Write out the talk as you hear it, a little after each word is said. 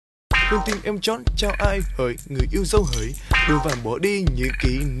Con tim em chón chào ai hỡi người yêu dấu hỡi, đôi vàng bỏ đi những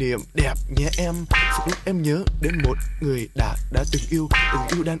kỷ niệm đẹp nhé em. Sự lúc em nhớ đến một người đã từng yêu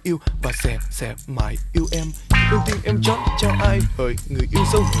đang yêu và sẽ mãi yêu em. Con tim em chón chào ai hỡi người yêu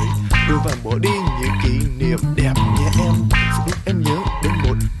dấu hỡi, đôi vàng bỏ đi những kỷ niệm đẹp nhé em. Sự lúc em nhớ đến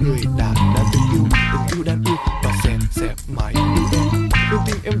một người đã từng yêu đang yêu và sẽ mãi yêu em. Con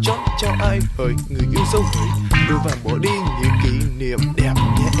tim em chón chào ai hỡi người yêu dấu hỡi, đôi vàng bỏ đi những kỷ niệm đẹp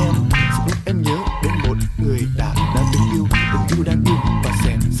nhé em. Sự lúc em nhớ đến một người đã từng yêu đang yêu và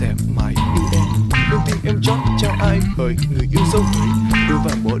sẽ mãi yêu em. Con tim em chón chào ai hỡi người yêu dấu hỡi, đôi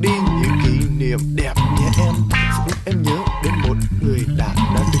vàng bỏ đi những kỷ niệm đẹp nhé em. Sự lúc em nhớ đến một người đã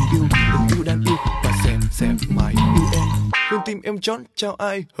từng yêu đang yêu và sẽ mãi yêu em. Con tim em chón chào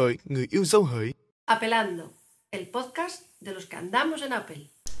ai hỡi người yêu dấu hỡi. Appleando, el podcast de los que andamos en Apple.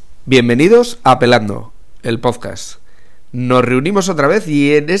 Bienvenidos a Appleando, el podcast. Nos reunimos otra vez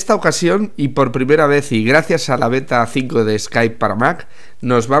y en esta ocasión, y por primera vez y gracias a la beta 5 de Skype para Mac,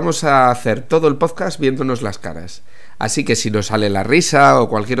 nos vamos a hacer todo el podcast viéndonos las caras. Así que si nos sale la risa o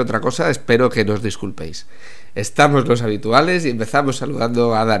cualquier otra cosa, espero que nos disculpéis. Estamos los habituales y empezamos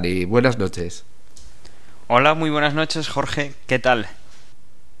saludando a Dani. Buenas noches. Hola, muy buenas noches, Jorge. ¿Qué tal?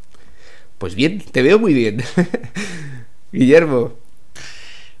 Pues bien, te veo muy bien. Guillermo.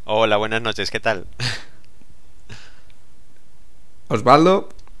 Hola, buenas noches, ¿qué tal? Osvaldo.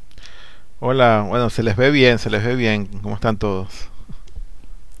 Hola, bueno, se les ve bien. ¿Cómo están todos?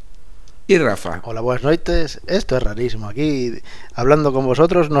 Y Rafa. Hola, buenas noches. Esto es rarísimo. Aquí, hablando con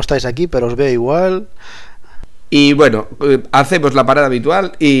vosotros, no estáis aquí, pero os veo igual. Y bueno, hacemos la parada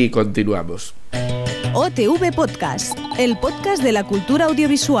habitual y continuamos. OTV Podcast, el podcast de la cultura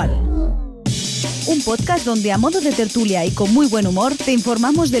audiovisual. Un podcast donde a modo de tertulia y con muy buen humor te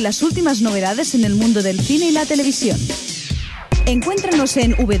informamos de las últimas novedades en el mundo del cine y la televisión. Encuéntranos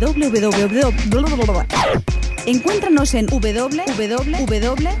en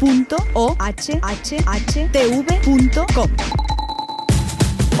www.ohhtv.com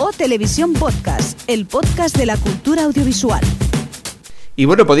o Televisión Podcast, el podcast de la cultura audiovisual. Y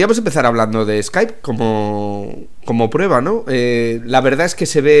bueno, podríamos empezar hablando de Skype como prueba, ¿no? La verdad es que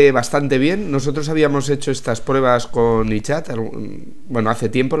se ve bastante bien. Nosotros habíamos hecho estas pruebas con iChat, bueno, hace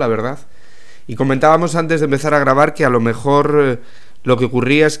tiempo, la verdad. Y comentábamos antes de empezar a grabar que a lo mejor lo que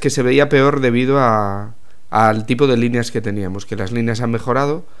ocurría es que se veía peor debido al tipo de líneas que teníamos, que las líneas han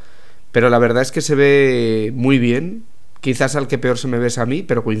mejorado, pero la verdad es que se ve muy bien. Quizás al que peor se me ve es a mí,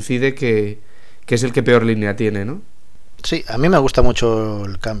 pero coincide que es el que peor línea tiene, ¿no? Sí, a mí me gusta mucho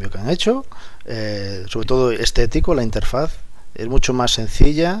el cambio que han hecho, sobre todo estético. La interfaz es mucho más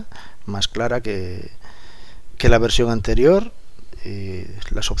sencilla, más clara que la versión anterior.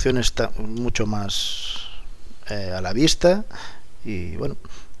 Las opciones están mucho más a la vista y bueno,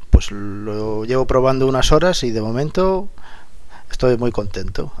 pues lo llevo probando unas horas y de momento estoy muy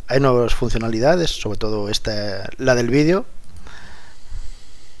contento. Hay nuevas funcionalidades, sobre todo la del vídeo.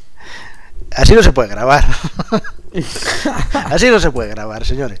 Así no se puede grabar. Así no se puede grabar,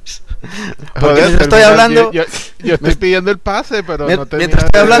 señores. Porque mientras estoy hablando, yo estoy pidiendo el pase, pero no mientras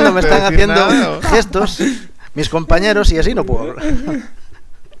estoy hablando me están haciendo gestos mis compañeros y así no puedo hablar.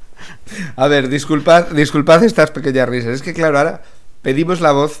 A ver, disculpad estas pequeñas risas. Es que claro, ahora pedimos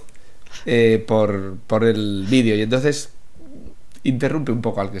la voz por el vídeo y entonces interrumpe un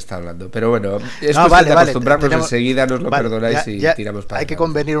poco al que está hablando. Pero bueno, es cuestión de acostumbrarnos. Enseguida nos lo perdonáis y tiramos para hay que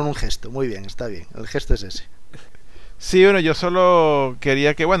convenir en un gesto. Muy bien, está bien. El gesto es ese. Sí, bueno, yo solo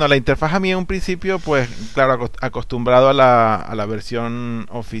quería que, bueno, la interfaz a mí en un principio, pues claro, acostumbrado a la versión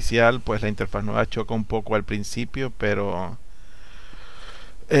oficial, pues la interfaz nueva choca un poco al principio, pero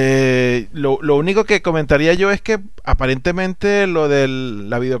lo único que comentaría yo es que aparentemente lo de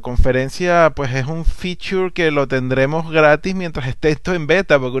la videoconferencia pues es un feature que lo tendremos gratis mientras esté esto en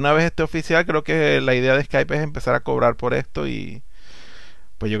beta, porque una vez esté oficial creo que la idea de Skype es empezar a cobrar por esto y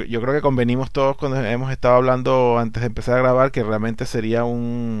pues yo creo que convenimos todos cuando hemos estado hablando antes de empezar a grabar que realmente sería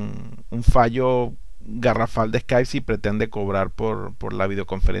un fallo garrafal de Skype si pretende cobrar por la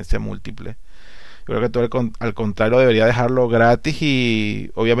videoconferencia múltiple. Yo creo que todo al contrario debería dejarlo gratis y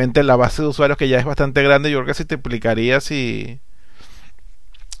obviamente la base de usuarios que ya es bastante grande, yo creo que se triplicaría si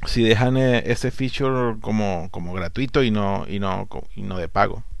dejan ese feature como gratuito y no de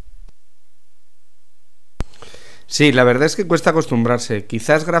pago. Sí, la verdad es que cuesta acostumbrarse.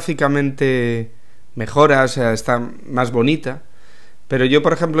 Quizás gráficamente mejora, o sea, está más bonita, pero yo,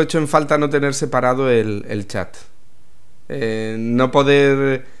 por ejemplo, he hecho en falta no tener separado el chat. No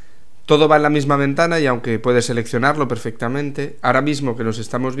poder... Todo va en la misma ventana y aunque puedes seleccionarlo perfectamente, ahora mismo que nos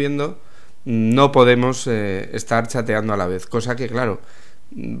estamos viendo, no podemos estar chateando a la vez. Cosa que, claro,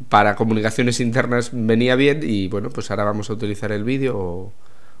 para comunicaciones internas venía bien y bueno, pues ahora vamos a utilizar el vídeo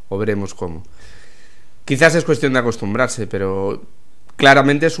o veremos cómo. Quizás es cuestión de acostumbrarse, pero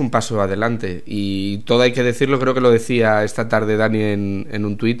claramente es un paso adelante y todo hay que decirlo, creo que lo decía esta tarde Dani en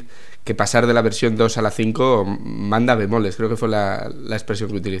un tuit, que pasar de la versión 2 a la 5 manda bemoles, creo que fue la expresión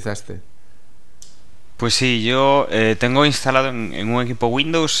que utilizaste. Pues sí, yo tengo instalado en un equipo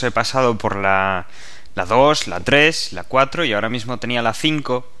Windows, he pasado por la 2, la 3, la 4 y ahora mismo tenía la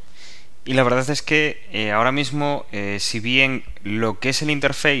 5. Y la verdad es que ahora mismo, si bien lo que es el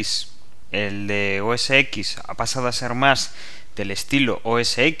interface, el de OS X, ha pasado a ser más del estilo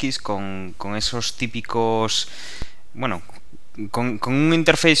OS X, con esos típicos... Bueno, con un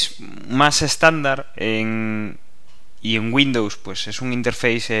interface más estándar y en Windows pues es un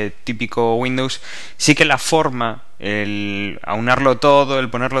interface típico Windows, sí que la forma, el aunarlo todo,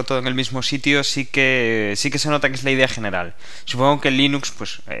 el ponerlo todo en el mismo sitio, sí que se nota que es la idea general. Supongo que en Linux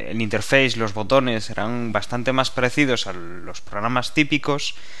pues el interface, los botones serán bastante más parecidos a los programas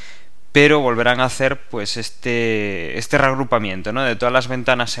típicos, pero volverán a hacer pues este reagrupamiento, ¿no?, de todas las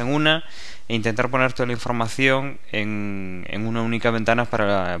ventanas en una e intentar poner toda la información en una única ventana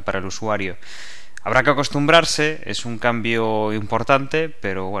para el usuario. Habrá que acostumbrarse, es un cambio importante,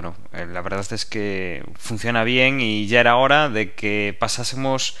 pero bueno, la verdad es que funciona bien y ya era hora de que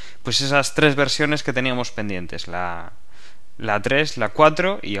pasásemos pues esas 3 versiones que teníamos pendientes, la 3, la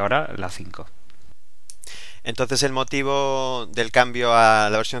 4 y ahora la 5. Entonces el motivo del cambio a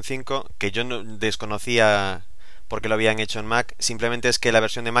la versión 5, que yo no desconocía porque lo habían hecho en Mac, simplemente es que la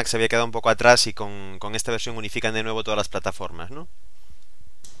versión de Mac se había quedado un poco atrás y con esta versión unifican de nuevo todas las plataformas, ¿no?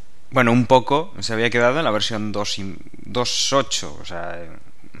 Bueno, un poco, se había quedado en la versión 2.8, o sea,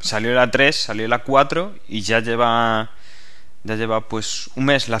 salió la 3, salió la 4 y ya lleva pues un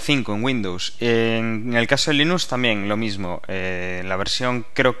mes la 5 en Windows. En el caso de Linux también lo mismo, la versión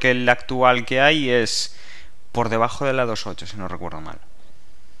creo que la actual que hay es por debajo de la 2.8, si no recuerdo mal.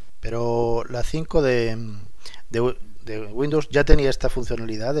 Pero la 5 de Windows ya tenía esta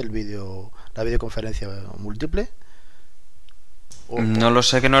funcionalidad la videoconferencia múltiple. No lo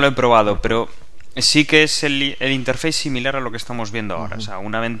sé, que no lo he probado, pero sí que es el interface similar a lo que estamos viendo ahora. O sea,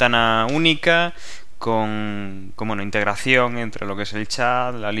 una ventana única con bueno, integración entre lo que es el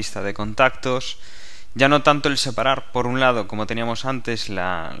chat, la lista de contactos. Ya no tanto el separar, por un lado, como teníamos antes,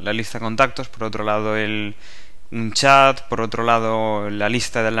 la lista de contactos, por otro lado un chat, por otro lado la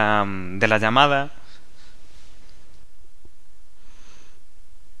lista de la llamada.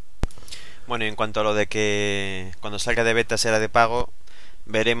 Bueno, y en cuanto a lo de que cuando salga de beta será de pago,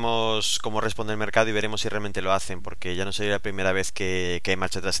 veremos cómo responde el mercado y veremos si realmente lo hacen, porque ya no sería la primera vez que hay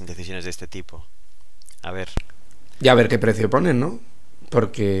marcha atrás en decisiones de este tipo. A ver. Y a ver qué precio ponen, ¿no?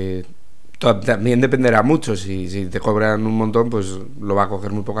 Porque también dependerá mucho. Si te cobran un montón, pues lo va a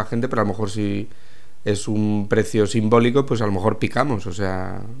coger muy poca gente, pero a lo mejor si es un precio simbólico, pues a lo mejor picamos, o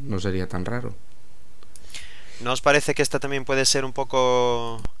sea, no sería tan raro. ¿No os parece que esta también puede ser un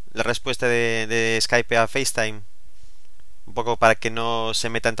poco la respuesta de Skype a FaceTime? Un poco para que no se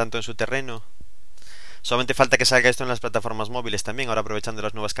metan tanto en su terreno. Solamente falta que salga esto en las plataformas móviles también, ahora aprovechando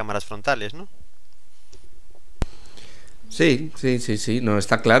las nuevas cámaras frontales, ¿no? Sí, no,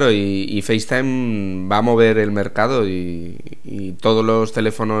 está claro, y FaceTime va a mover el mercado y todos los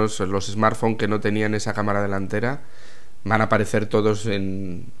teléfonos, los smartphones que no tenían esa cámara delantera van a aparecer todos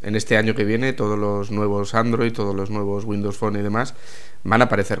en este año que viene, todos los nuevos Android, todos los nuevos Windows Phone y demás van a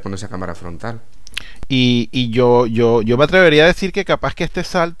aparecer con esa cámara frontal. Y yo me atrevería a decir que capaz que este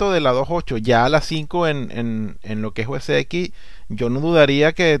salto de la 2.8 ya a la 5 en lo que es OS X, yo no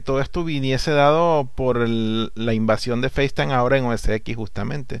dudaría que todo esto viniese dado por la invasión de FaceTime ahora en OS X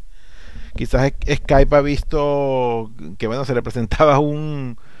justamente. Quizás Skype ha visto que bueno, se le presentaba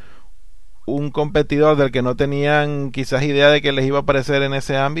un competidor del que no tenían quizás idea de que les iba a aparecer en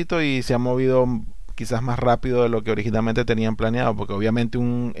ese ámbito y se ha movido quizás más rápido de lo que originalmente tenían planeado, porque obviamente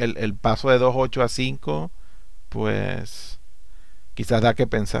el paso de 2.8 a 5 pues quizás da que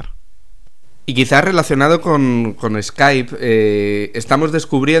pensar. Y quizás relacionado con Skype, estamos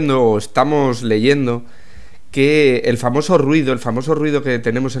descubriendo o estamos leyendo que el famoso ruido que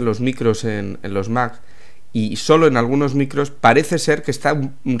tenemos en los micros en los Mac y solo en algunos micros parece ser que está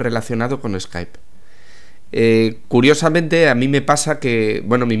relacionado con Skype. Curiosamente a mí me pasa que,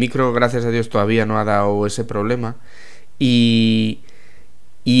 bueno, mi micro gracias a Dios todavía no ha dado ese problema y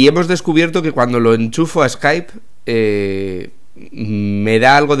hemos descubierto que cuando lo enchufo a Skype me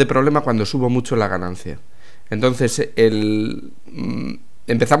da algo de problema cuando subo mucho la ganancia. Entonces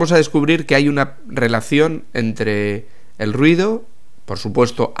empezamos a descubrir que hay una relación entre el ruido, por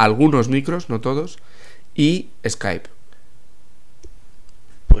supuesto algunos micros, no todos, y Skype.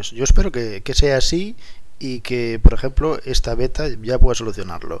 Pues yo espero que sea así y que, por ejemplo, esta beta ya pueda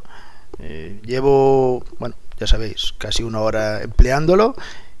solucionarlo. Llevo, bueno, ya sabéis, casi 1 hora empleándolo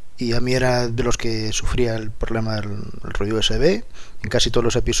y a mí era de los que sufría el problema del rollo USB. En casi todos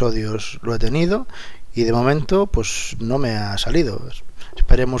los episodios lo he tenido y de momento pues no me ha salido.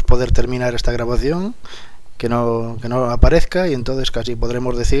 Esperemos poder terminar esta grabación, que no aparezca, y entonces casi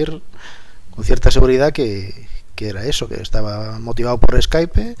podremos decir con cierta seguridad que era eso, que estaba motivado por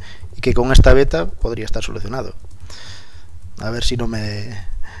Skype y que con esta beta podría estar solucionado. A ver si no me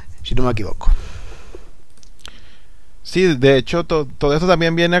equivoco. Sí, de hecho todo esto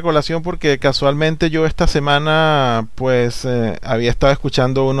también viene a colación porque casualmente yo esta semana pues había estado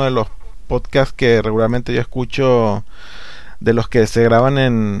escuchando uno de los podcasts que regularmente yo escucho, de los que se graban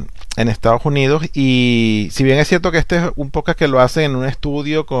en Estados Unidos, y si bien es cierto que este es un podcast que lo hacen en un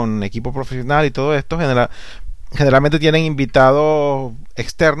estudio con equipo profesional y todo esto, generalmente tienen invitados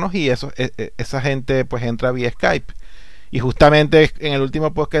externos y esa gente pues entra vía Skype. Y justamente en el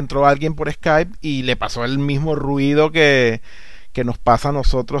último podcast entró alguien por Skype y le pasó el mismo ruido que nos pasa a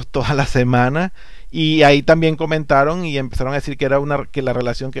nosotros toda la semana. Y ahí también comentaron y empezaron a decir que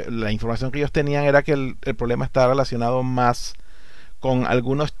la información que ellos tenían era que el problema estaba relacionado más con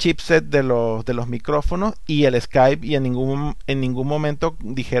algunos chipsets de los micrófonos y el Skype, y en ningún momento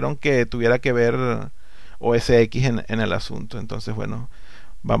dijeron que tuviera que ver OS X en el asunto. Entonces, bueno,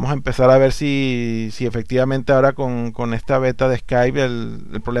 vamos a empezar a ver si efectivamente ahora con esta beta de Skype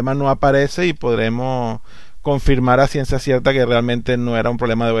el problema no aparece y podremos confirmar a ciencia cierta que realmente no era un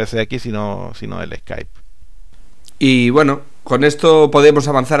problema de OS X sino del Skype. Y bueno, con esto podemos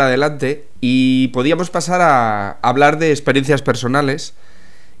avanzar adelante y podíamos pasar a hablar de experiencias personales.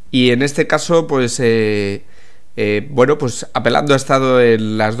 Y en este caso, pues bueno, pues Appleando ha estado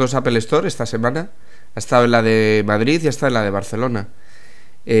en las 2 Apple Store esta semana. Ha estado en la de Madrid y ha estado en la de Barcelona.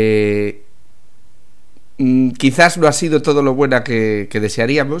 Quizás no ha sido todo lo buena que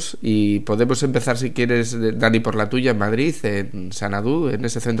desearíamos, y podemos empezar, si quieres, Dani, por la tuya, en Madrid, en Sanadú, en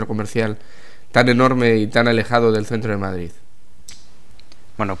ese centro comercial tan enorme y tan alejado del centro de Madrid.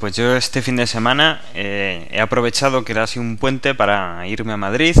 Bueno, pues yo este fin de semana he aprovechado que era así un puente para irme a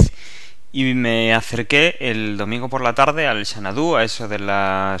Madrid, y me acerqué el domingo por la tarde al Xanadu a eso de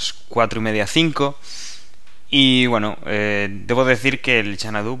las 4:30, 5. Y bueno, debo decir que el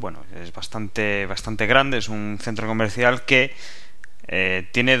Xanadu, bueno, es bastante grande, es un centro comercial que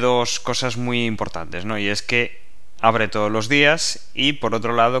tiene 2 cosas muy importantes, ¿no? Y es que abre todos los días, y por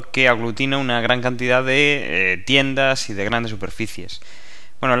otro lado que aglutina una gran cantidad de tiendas y de grandes superficies.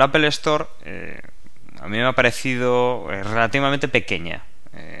 Bueno, la Apple Store a mí me ha parecido relativamente pequeña.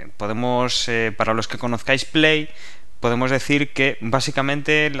 Podemos, para los que conozcáis Play, podemos decir que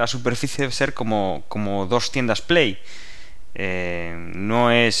básicamente la superficie debe ser como 2 tiendas Play.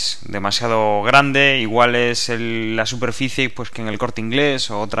 No es demasiado grande, igual es la superficie pues que en el Corte Inglés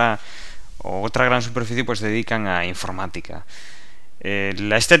o otra gran superficie pues dedican a informática.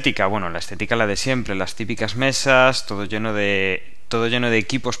 La estética, bueno, la estética la de siempre, las típicas mesas, todo lleno de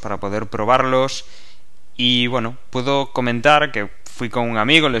equipos para poder probarlos. Y bueno, puedo comentar que fui con un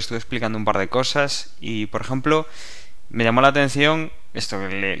amigo, le estuve explicando un par de cosas, y por ejemplo me llamó la atención esto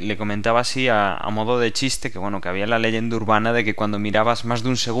que le comentaba así a modo de chiste, que bueno, que había la leyenda urbana de que cuando mirabas más de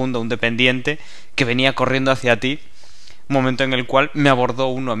un segundo a un dependiente que venía corriendo hacia ti, un momento en el cual me abordó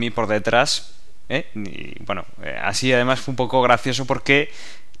uno a mí por detrás, y bueno, así además fue un poco gracioso porque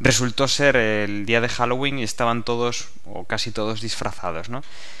resultó ser el día de Halloween y estaban todos o casi todos disfrazados, ¿no?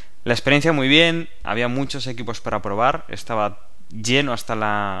 La experiencia muy bien, había muchos equipos para probar, estaba lleno hasta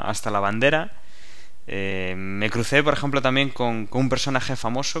la bandera. Me crucé, por ejemplo, también con un personaje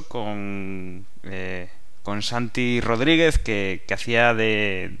famoso, con Santi Rodríguez, que hacía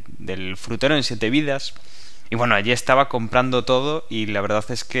del frutero en 7 vidas. Y bueno, allí estaba comprando todo, y la verdad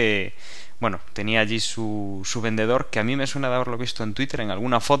es que, bueno, tenía allí su vendedor, que a mí me suena de haberlo visto en Twitter en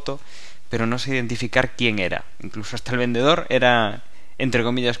alguna foto, pero no sé identificar quién era. Incluso hasta el vendedor era, entre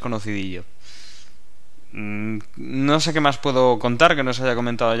comillas, conocidillo. No sé qué más puedo contar que no se haya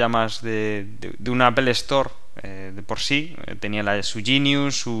comentado ya más de una Apple Store de por sí. Tenía su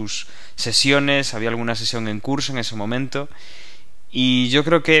Genius, sus sesiones, había alguna sesión en curso en ese momento, y yo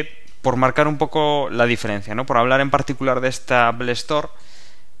creo que por marcar un poco la diferencia, ¿no? Por hablar en particular de esta Apple Store,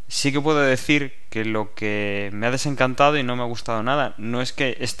 sí que puedo decir que lo que me ha desencantado y no me ha gustado nada no es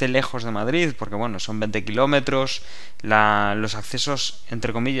que esté lejos de Madrid, porque bueno, son 20 kilómetros, los accesos,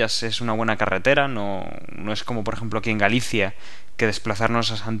 entre comillas, es una buena carretera, no es como por ejemplo aquí en Galicia, que desplazarnos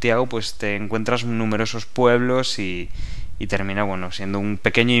a Santiago pues te encuentras numerosos pueblos y termina, bueno, siendo un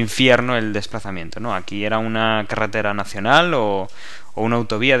pequeño infierno el desplazamiento, ¿no? Aquí era una carretera nacional o o una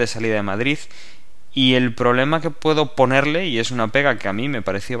autovía de salida de Madrid. Y el problema que puedo ponerle, y es una pega que a mí me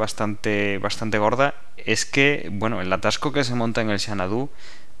pareció bastante gorda, es que, bueno, el atasco que se monta en el Xanadu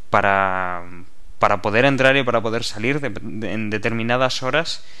para poder entrar y para poder salir en determinadas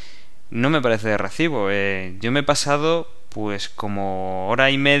horas no me parece de recibo. Yo me he pasado pues como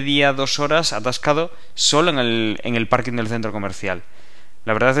hora y media, 2 horas atascado solo en el parking del centro comercial.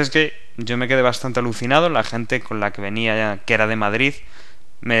 La verdad es que yo me quedé bastante alucinado. La gente con la que venía, que era de Madrid,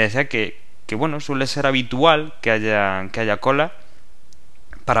 me decía que bueno, suele ser habitual que haya cola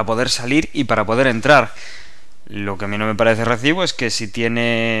para poder salir y para poder entrar. Lo que a mí no me parece recibo es que si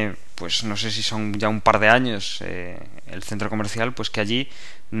tiene, pues no sé si son ya un par de años el centro comercial, pues que allí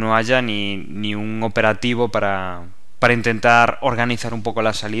no haya ni un operativo para intentar organizar un poco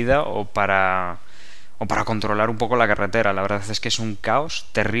la salida o para controlar un poco la carretera. La verdad es que es un caos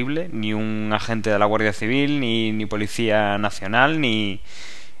terrible. Ni un agente de la Guardia Civil, ni Policía Nacional, ni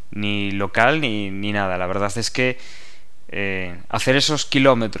local, ni nada. La verdad es que hacer esos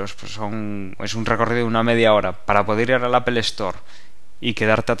kilómetros pues es un recorrido de una media hora para poder ir al Apple Store y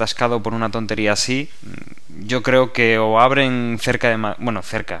quedarte atascado por una tontería así. Yo creo que o abren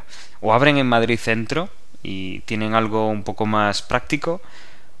o abren en Madrid Centro y tienen algo un poco más práctico,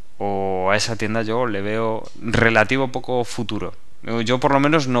 o a esa tienda yo le veo relativo poco futuro. Yo por lo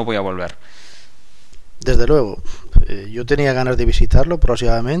menos no voy a volver. Desde luego, yo tenía ganas de visitarlo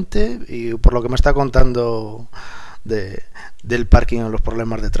próximamente, y por lo que me está contando del parking o los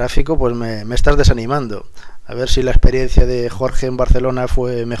problemas de tráfico, pues me estás desanimando. A ver si la experiencia de Jorge en Barcelona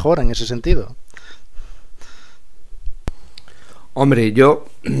fue mejor en ese sentido. Hombre, yo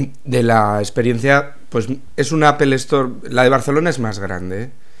de la experiencia, pues es una Apple Store. La de Barcelona es más grande, ¿eh?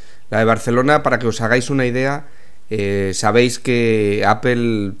 La de Barcelona, para que os hagáis una idea, sabéis que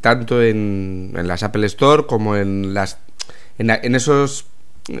Apple, tanto en las Apple Store como en esos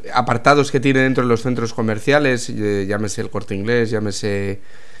apartados que tiene dentro de los centros comerciales, llámese el Corte Inglés, llámese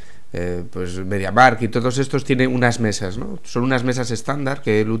pues MediaMarkt y todos estos, tiene unas mesas, ¿no? Son unas mesas estándar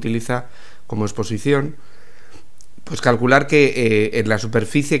que él utiliza como exposición. Pues calcular que en la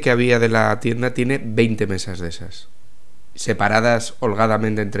superficie que había de la tienda tiene 20 mesas de esas, separadas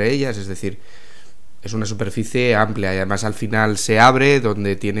holgadamente entre ellas, es decir, es una superficie amplia, y además al final se abre,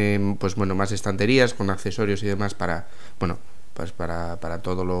 donde tiene pues bueno, más estanterías con accesorios y demás para, bueno, pues para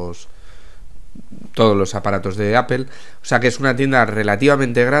todos los aparatos de Apple. O sea que es una tienda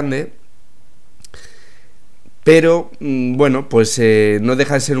relativamente grande, pero bueno, pues no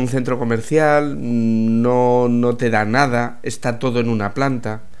deja de ser un centro comercial, no te da nada, está todo en una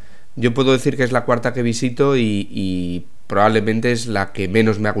planta. Yo puedo decir que es la cuarta que visito y probablemente es la que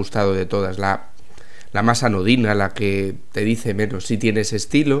menos me ha gustado de todas, la más anodina, la que te dice menos. Sí tiene ese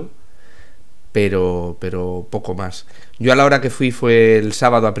estilo, pero poco más. Yo a la hora que fui fue el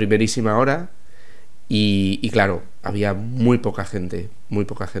sábado a primerísima hora y claro, había muy poca gente,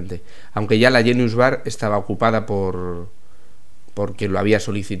 aunque ya la Genius Bar estaba ocupada por quien lo había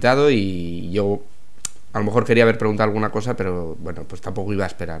solicitado, y yo a lo mejor quería haber preguntado alguna cosa, pero bueno, pues tampoco iba a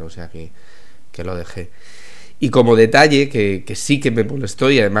esperar, o sea que lo dejé. Y como detalle que sí que me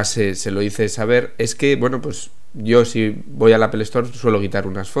molestó, y además se lo hice saber, es que, bueno, pues yo si voy al Apple Store suelo quitar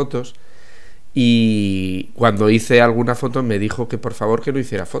unas fotos, y cuando hice alguna foto me dijo que por favor que no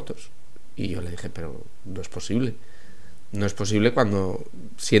hiciera fotos. Y yo le dije, pero no es posible. No es posible cuando,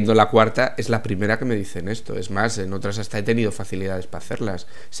 siendo la cuarta, es la primera que me dicen esto. Es más, en otras hasta he tenido facilidades para hacerlas.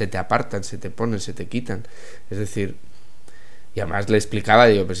 Se te apartan, se te ponen, se te quitan. Es decir... Y además le explicaba,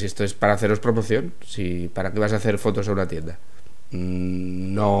 digo, pues si esto es para haceros promoción, si ¿para qué vas a hacer fotos a una tienda?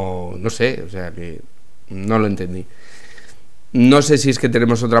 No sé, o sea que no lo entendí. No sé si es que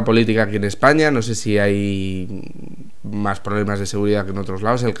tenemos otra política aquí en España, no sé si hay más problemas de seguridad que en otros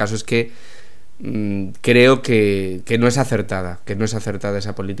lados. El caso es que creo que no es acertada,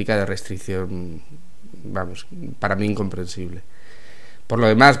 esa política de restricción, vamos, para mí incomprensible. Por lo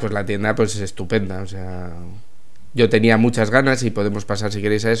demás, pues la tienda pues es estupenda, o sea... Yo tenía muchas ganas, y podemos pasar si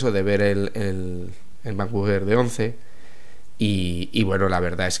queréis a eso, de ver el Vancouver de 11. Y bueno, la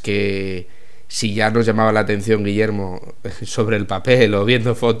verdad es que si ya nos llamaba la atención Guillermo sobre el papel, o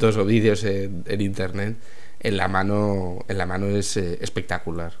viendo fotos o vídeos en internet, en la mano es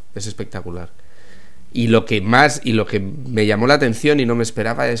espectacular, es espectacular. Y lo que me llamó la atención y no me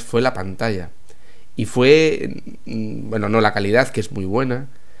esperaba fue la pantalla. Y fue, bueno, no la calidad, que es muy buena,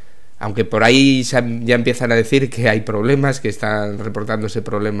 aunque por ahí ya empiezan a decir que hay problemas, que están reportándose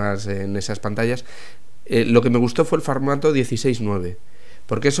problemas en esas pantallas. Lo que me gustó fue el formato 16:9,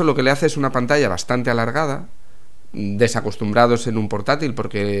 porque eso lo que le hace es una pantalla bastante alargada, desacostumbrados en un portátil,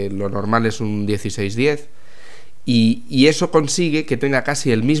 porque lo normal es un 16:10, y eso consigue que tenga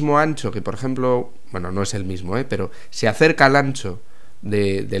casi el mismo ancho que, por ejemplo, bueno, no es el mismo, pero se acerca al ancho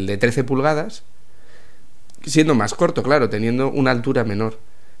del de 13 pulgadas, siendo más corto, claro, teniendo una altura menor,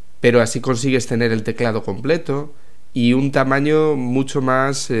 pero así consigues tener el teclado completo y un tamaño mucho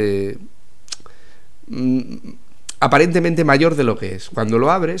más aparentemente mayor de lo que es. Cuando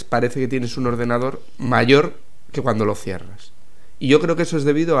lo abres parece que tienes un ordenador mayor que cuando lo cierras, y yo creo que eso es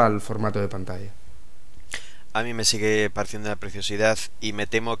debido al formato de pantalla. A mí me sigue pareciendo una preciosidad y me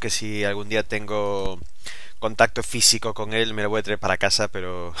temo que si algún día tengo contacto físico con él me lo voy a traer para casa,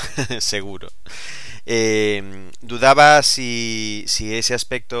 pero seguro. Dudaba si ese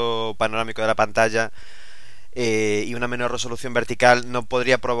aspecto panorámico de la pantalla y una menor resolución vertical no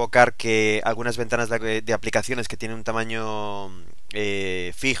podría provocar que algunas ventanas de aplicaciones que tienen un tamaño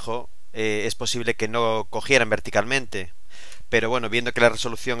fijo es posible que no cogieran verticalmente. Pero bueno, viendo que la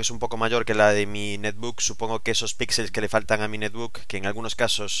resolución es un poco mayor que la de mi netbook, supongo que esos píxeles que le faltan a mi netbook, que en algunos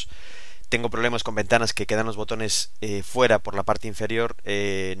casos tengo problemas con ventanas que quedan los botones fuera por la parte inferior,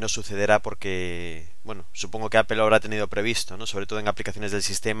 no sucederá porque, bueno, supongo que Apple lo habrá tenido previsto, ¿no? Sobre todo en aplicaciones del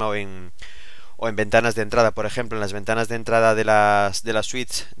sistema o en ventanas de entrada. Por ejemplo, en las ventanas de entrada de las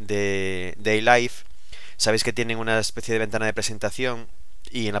suites de iLife, sabéis que tienen una especie de ventana de presentación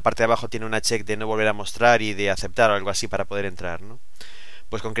y en la parte de abajo tiene una check de no volver a mostrar y de aceptar o algo así para poder entrar, ¿no?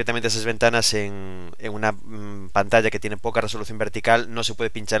 Pues concretamente esas ventanas en una pantalla que tiene poca resolución vertical no se puede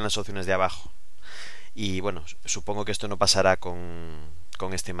pinchar en las opciones de abajo. Y bueno, supongo que esto no pasará con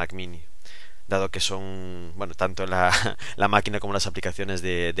este Mac Mini, dado que son, bueno, tanto la máquina como las aplicaciones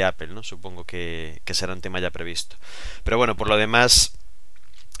de Apple, ¿no? Supongo que será un tema ya previsto. Pero bueno, por lo demás,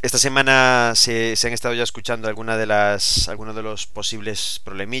 esta semana se han estado ya escuchando algunos de los posibles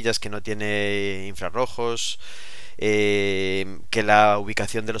problemillas, que no tiene infrarrojos, que la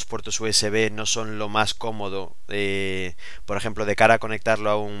ubicación de los puertos USB no son lo más cómodo, por ejemplo, de cara a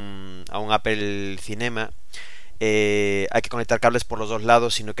conectarlo a un Apple Cinema. Hay que conectar cables por los dos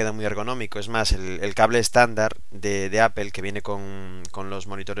lados y no queda muy ergonómico. Es más, el cable estándar de Apple, que viene con los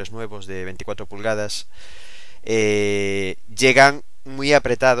monitores nuevos de 24 pulgadas, llegan muy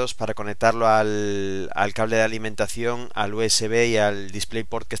apretados para conectarlo al cable de alimentación, al USB y al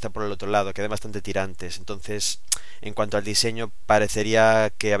DisplayPort que está por el otro lado. Quedan bastante tirantes. Entonces, en cuanto al diseño,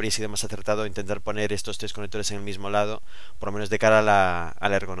 parecería que habría sido más acertado intentar poner estos tres conectores en el mismo lado, por lo menos de cara a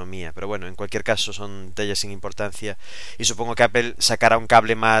la ergonomía. Pero bueno, en cualquier caso son detalles sin importancia, y supongo que Apple sacará un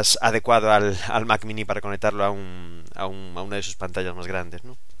cable más adecuado al Mac Mini para conectarlo a una de sus pantallas más grandes,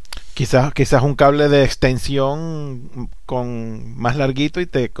 ¿no? Quizás un cable de extensión con más larguito y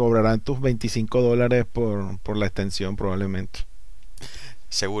te cobrarán tus $25 por la extensión probablemente.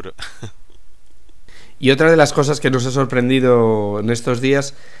 Seguro. Y otra de las cosas que nos ha sorprendido en estos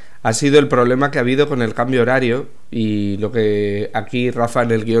días ha sido el problema que ha habido con el cambio horario, y lo que aquí Rafa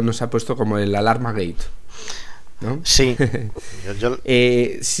en el guión nos ha puesto como el Alarmagate, ¿no? Sí.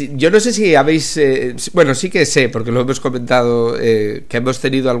 Yo no sé si habéis... bueno, sí que sé, porque lo hemos comentado, que hemos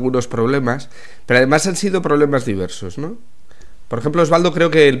tenido algunos problemas, pero además han sido problemas diversos, ¿no? Por ejemplo, Osvaldo, creo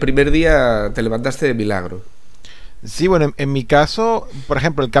que el primer día te levantaste de milagro. Sí, bueno, en mi caso, por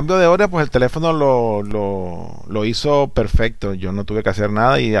ejemplo, el cambio de hora, pues el teléfono lo hizo perfecto. Yo no tuve que hacer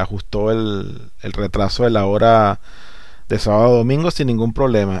nada y ajustó el retraso de la hora de sábado a domingo sin ningún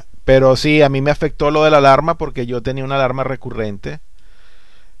problema. Pero sí, a mí me afectó lo de la alarma, porque yo tenía una alarma recurrente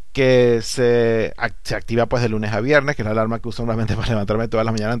que se activa pues de lunes a viernes, que es la alarma que uso normalmente para levantarme todas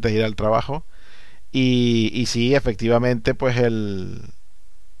las mañanas antes de ir al trabajo. Y sí, efectivamente, pues el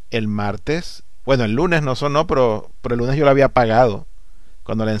martes, bueno, el lunes no sonó, pero el lunes yo la había apagado.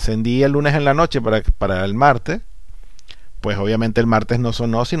 Cuando la encendí el lunes en la noche para el martes, pues obviamente el martes no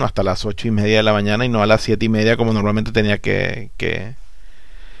sonó sino hasta las 8:30 de la mañana y no a las 7:30 como normalmente tenía que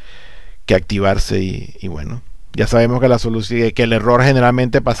activarse. Y bueno, ya sabemos que la solución, que el error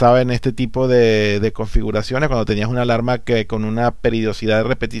generalmente pasaba en este tipo de configuraciones cuando tenías una alarma que con una periodicidad de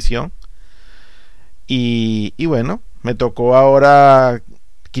repetición. Y bueno, me tocó ahora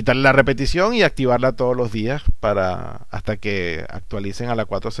quitarle la repetición y activarla todos los días hasta que actualicen a la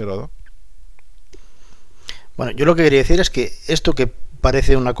 4.02. Bueno, yo lo que quería decir es que esto, que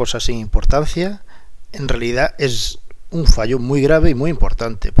parece una cosa sin importancia, en realidad es un fallo muy grave y muy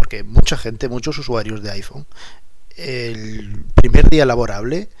importante, porque mucha gente, muchos usuarios de iPhone, el primer día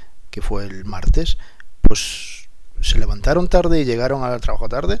laborable, que fue el martes, pues se levantaron tarde y llegaron al trabajo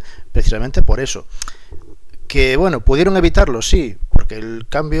tarde precisamente por eso. Que bueno, pudieron evitarlo, sí, porque el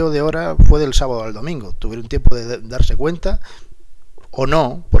cambio de hora fue del sábado al domingo. Tuvieron tiempo de darse cuenta, o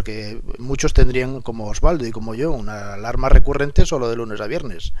no, porque muchos tendrían, como Osvaldo y como yo, una alarma recurrente solo de lunes a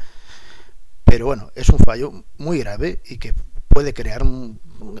viernes. pero bueno, es un fallo muy grave y que puede crear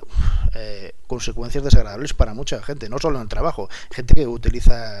consecuencias desagradables para mucha gente, no solo en el trabajo, gente que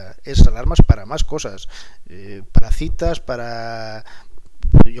utiliza esas alarmas para más cosas, para citas, para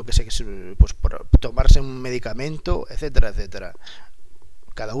yo que sé, pues para tomarse un medicamento, etcétera, etcétera.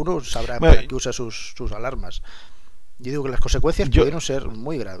 Cada uno sabrá para qué usa sus alarmas. Yo digo que las consecuencias pudieron ser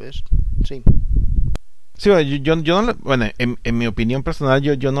muy graves. Sí. Sí, bueno, en mi opinión personal,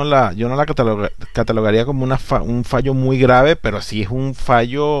 yo no la catalogaría como un fallo muy grave, pero sí es un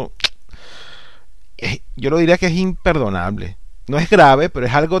fallo, yo lo diría que es imperdonable. No es grave, pero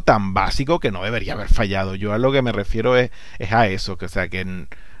es algo tan básico que no debería haber fallado. Yo a lo que me refiero es a eso, que o sea que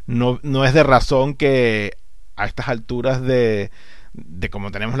no es de razón que a estas alturas de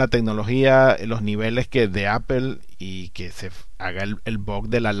cómo tenemos la tecnología, los niveles que de Apple, y que se haga el bug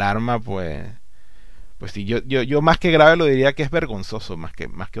de la alarma, pues sí, yo más que grave lo diría que es vergonzoso, más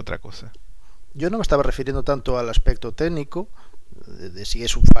que otra cosa. Yo no me estaba refiriendo tanto al aspecto técnico, de si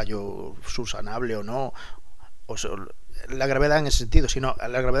es un fallo subsanable o no, o la gravedad en ese sentido, sino a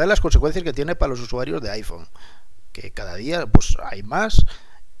la gravedad de las consecuencias que tiene para los usuarios de iPhone, que cada día pues hay más,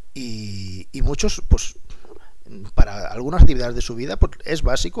 y muchos pues para algunas actividades de su vida pues es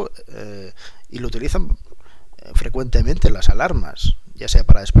básico, y lo utilizan frecuentemente las alarmas, ya sea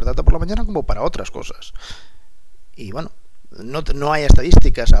para despertarte por la mañana como para otras cosas. Y bueno, no hay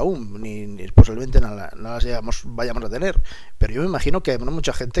estadísticas aún, ni posiblemente no las vayamos a tener, pero yo me imagino que habrá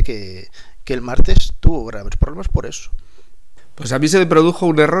mucha gente que el martes tuvo graves problemas por eso. Pues a mí se me produjo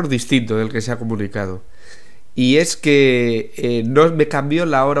un error distinto del que se ha comunicado, y es que no me cambió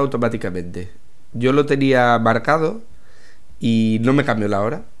la hora automáticamente. Yo lo tenía marcado y no me cambió la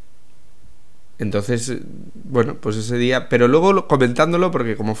hora. Entonces, bueno, pues ese día, pero luego comentándolo,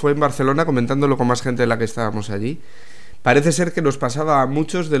 porque como fue en Barcelona, comentándolo con más gente de la que estábamos allí, parece ser que nos pasaba a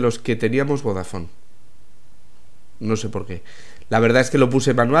muchos de los que teníamos Vodafone. No sé por qué. La verdad es que lo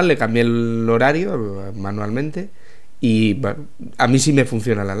puse manual, le cambié el horario manualmente, y bueno, a mí sí me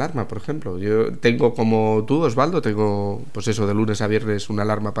funciona la alarma, por ejemplo. Yo tengo, como tú, Osvaldo, tengo pues eso, de lunes a viernes una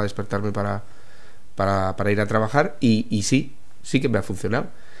alarma para despertarme para ir a trabajar, y sí que me ha funcionado.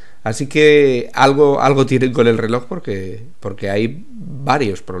 Así que algo tienen con el reloj, porque hay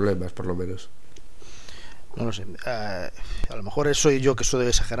varios problemas, por lo menos. No lo sé, a lo mejor soy yo que estoy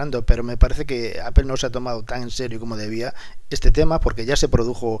exagerando, pero me parece que Apple no se ha tomado tan en serio como debía este tema, porque ya se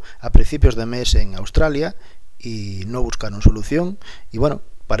produjo a principios de mes en Australia y no buscaron solución, y bueno,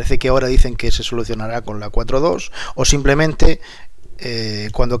 parece que ahora dicen que se solucionará con la 4.2 o simplemente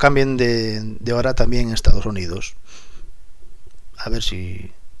cuando cambien de hora también en Estados Unidos. A ver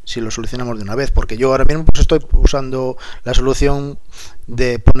si lo solucionamos de una vez, porque yo ahora mismo pues estoy usando la solución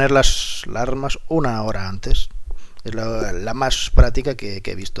de poner las alarmas una hora antes. Es la más práctica que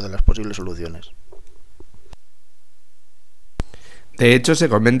he visto de las posibles soluciones. De hecho, se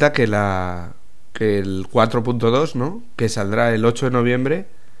comenta que el 4.2, ¿no?, que saldrá el 8 de noviembre,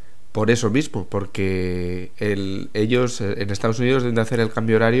 por eso mismo, porque ellos en Estados Unidos deben de hacer el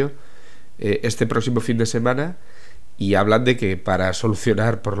cambio horario este próximo fin de semana, y hablan de que para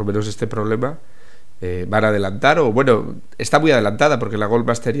solucionar por lo menos este problema van a adelantar, o bueno, está muy adelantada, porque la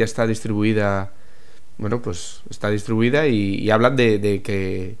Goldmaster ya está distribuida, bueno, pues está distribuida, y hablan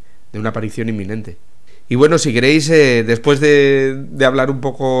de una aparición inminente. Y bueno, si queréis, después de hablar un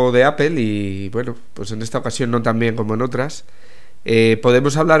poco de Apple, y bueno, pues en esta ocasión no tan bien como en otras,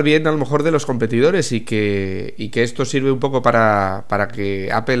 podemos hablar bien a lo mejor de los competidores, y que esto sirve un poco para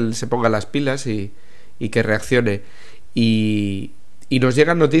que Apple se ponga las pilas y que reaccione. Y nos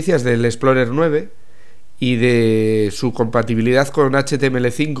llegan noticias del Explorer 9 y de su compatibilidad con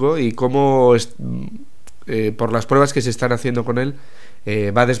HTML5, y cómo por las pruebas que se están haciendo con él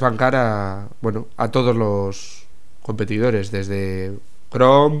va a desbancar a todos los competidores, desde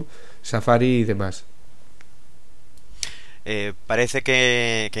Chrome, Safari y demás. Parece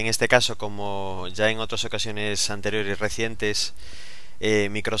que en este caso, como ya en otras ocasiones anteriores recientes,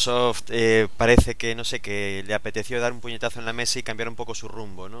 Microsoft parece que, no sé, que le apeteció dar un puñetazo en la mesa y cambiar un poco su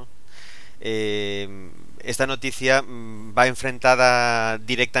rumbo, ¿no? Esta noticia va enfrentada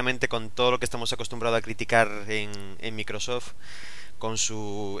directamente con todo lo que estamos acostumbrados a criticar en Microsoft, con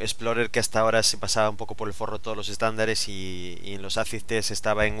su Explorer, que hasta ahora se pasaba un poco por el forro todos los estándares, y en los acid test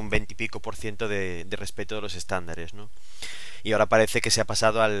estaba en un 20 y pico % de respeto de los estándares, ¿no? Y ahora parece que se ha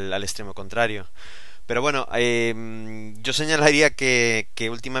pasado al extremo contrario. Pero bueno, yo señalaría que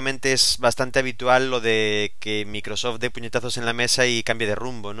últimamente es bastante habitual lo de que Microsoft dé puñetazos en la mesa y cambie de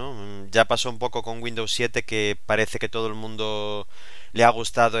rumbo, ¿no? Ya pasó un poco con Windows 7, que parece que todo el mundo le ha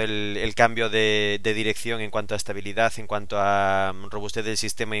gustado el cambio de dirección en cuanto a estabilidad, en cuanto a robustez del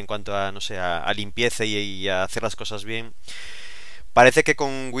sistema y en cuanto a, no sé, a limpieza y a hacer las cosas bien. Parece que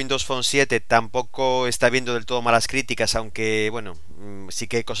con Windows Phone 7 tampoco está viendo del todo malas críticas, aunque, bueno, sí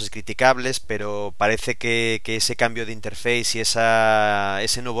que hay cosas criticables, pero parece que ese cambio de interface y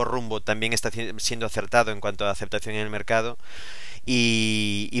ese nuevo rumbo también está siendo acertado en cuanto a aceptación en el mercado.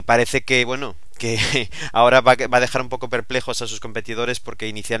 Y parece que, bueno, que ahora va a dejar un poco perplejos a sus competidores, porque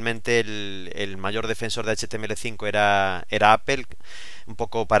inicialmente el mayor defensor de HTML5 era Apple, un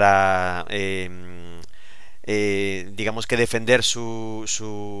poco para... digamos que defender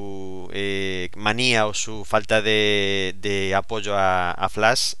su manía o su falta de apoyo a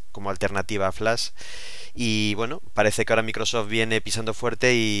Flash como alternativa a Flash. Y bueno, parece que ahora Microsoft viene pisando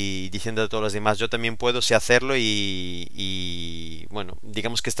fuerte y diciendo a todos los demás: yo también puedo, sé hacerlo. Y bueno,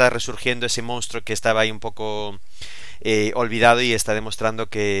 digamos que está resurgiendo ese monstruo que estaba ahí un poco olvidado, y está demostrando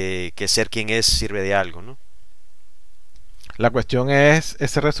que ser quien es sirve de algo, ¿no? La cuestión es,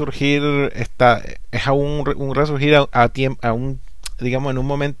 ese resurgir es un resurgir a un, digamos, en un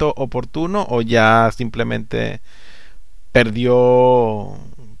momento oportuno, o ya simplemente perdió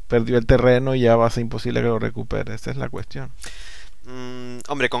el terreno y ya va a ser imposible que lo recupere. Esa es la cuestión.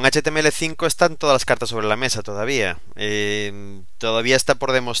 Hombre, con HTML5 están todas las cartas sobre la mesa todavía. Todavía está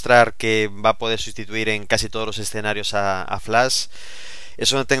por demostrar que va a poder sustituir en casi todos los escenarios a Flash.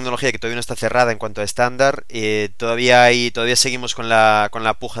 Es una tecnología que todavía no está cerrada en cuanto a estándar. Todavía seguimos con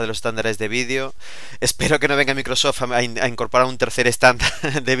la puja de los estándares de vídeo. Espero que no venga Microsoft a incorporar un tercer estándar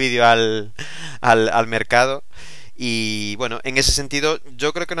de vídeo al mercado. Y bueno, en ese sentido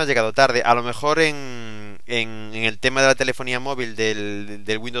yo creo que no ha llegado tarde. A lo mejor en el tema de la telefonía móvil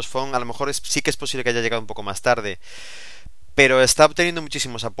del Windows Phone, a lo mejor sí que es posible que haya llegado un poco más tarde. Pero está obteniendo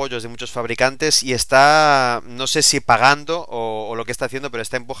muchísimos apoyos de muchos fabricantes y está, no sé si pagando o lo que está haciendo, pero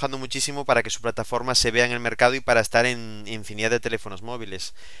está empujando muchísimo para que su plataforma se vea en el mercado y para estar en infinidad de teléfonos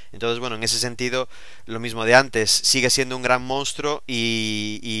móviles. Entonces, bueno, en ese sentido, lo mismo de antes, sigue siendo un gran monstruo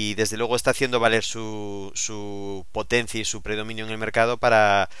y desde luego está haciendo valer su potencia y su predominio en el mercado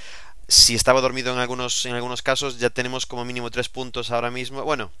para... Si estaba dormido en algunos casos, ya tenemos como mínimo 3 puntos ahora mismo.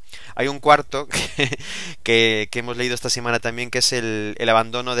 Bueno, hay un cuarto que hemos leído esta semana también, que es el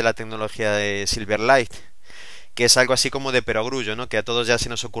abandono de la tecnología de Silverlight, que es algo así como de perogrullo, ¿no? Que a todos ya se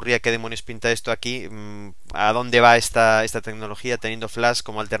nos ocurría: ¿qué demonios pinta esto aquí? ¿A dónde va esta tecnología? Teniendo Flash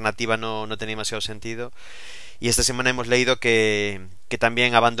como alternativa no tenía demasiado sentido. Y esta semana hemos leído que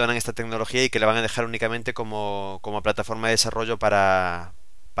también abandonan esta tecnología y que la van a dejar únicamente como plataforma de desarrollo para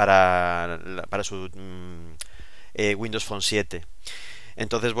su Windows Phone 7.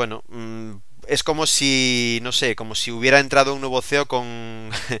 Entonces, bueno, es como si, no sé, como si hubiera entrado un nuevo CEO con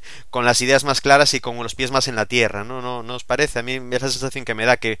las ideas más claras y con los pies más en la tierra, ¿no? ¿No os parece? A mí es la sensación que me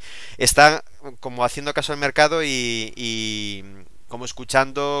da, que está como haciendo caso al mercado y como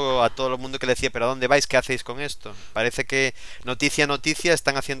escuchando a todo el mundo que le decía: ¿pero a dónde vais? ¿Qué hacéis con esto? Parece que noticia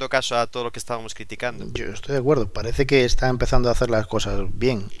están haciendo caso a todo lo que estábamos criticando. Yo estoy de acuerdo, parece que está empezando a hacer las cosas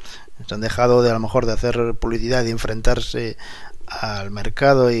bien. Se han dejado a lo mejor de hacer publicidad y enfrentarse al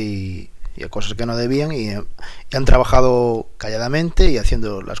mercado y a cosas que no debían, y han trabajado calladamente y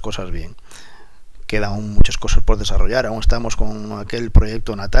haciendo las cosas bien. Quedan aún muchas cosas por desarrollar, aún estamos con aquel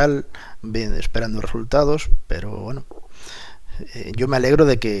proyecto natal bien, esperando resultados, pero bueno, yo me alegro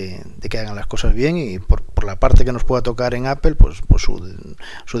de que hagan las cosas bien, y por la parte que nos pueda tocar en Apple, pues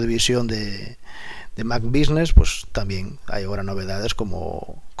su división de Mac Business, pues también hay ahora novedades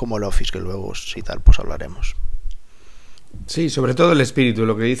como el Office, que luego, si tal, pues hablaremos. Sí, sobre todo el espíritu,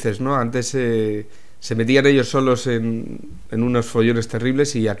 lo que dices, ¿no? Antes se metían ellos solos en unos follones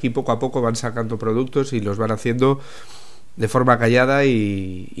terribles, y aquí poco a poco van sacando productos y los van haciendo de forma callada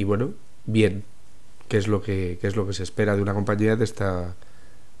y bueno, bien, que es lo que se espera de una compañía de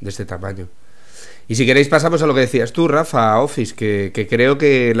este tamaño. Y si queréis pasamos a lo que decías tú, Rafa, a Office, que creo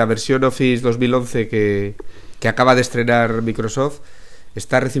que la versión Office 2011 que acaba de estrenar Microsoft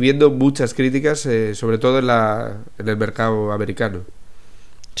está recibiendo muchas críticas, sobre todo en el mercado americano.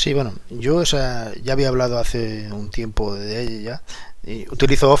 Sí, bueno, yo ya había hablado hace un tiempo de ella ya.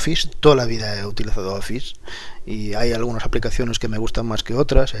 Utilizo Office, toda la vida he utilizado Office, y hay algunas aplicaciones que me gustan más que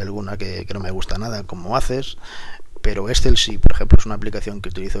otras, hay alguna que no me gusta nada, como Haces, pero Excel sí, por ejemplo, es una aplicación que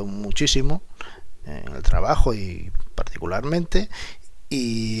utilizo muchísimo en el trabajo y particularmente.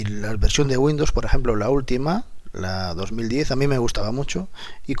 Y la versión de Windows, por ejemplo, la última, la 2010, a mí me gustaba mucho,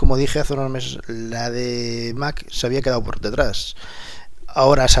 y como dije hace unos meses, la de Mac se había quedado por detrás.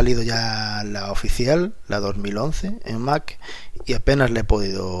 Ahora ha salido ya la oficial, la 2011 en Mac, y apenas la he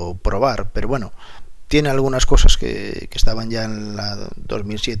podido probar, pero bueno, tiene algunas cosas que estaban ya en la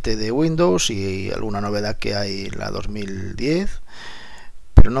 2007 de Windows y alguna novedad que hay en la 2010,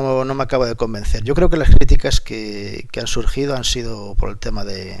 pero no me acaba de convencer. Yo creo que las críticas que han surgido han sido por el tema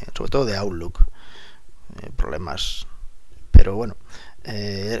sobre todo de Outlook, problemas. Pero bueno,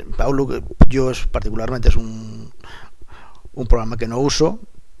 Outlook yo particularmente es un programa que no uso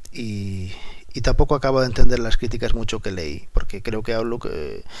y tampoco acabo de entender las críticas mucho que leí, porque creo que Outlook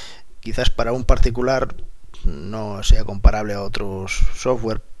quizás para un particular no sea comparable a otros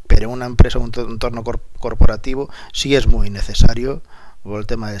software, pero en una empresa, un entorno corporativo sí es muy necesario por el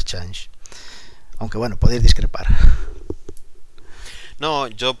tema de Exchange. Aunque bueno, podéis discrepar. No,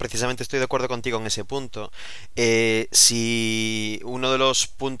 yo precisamente estoy de acuerdo contigo en ese punto. Si uno de los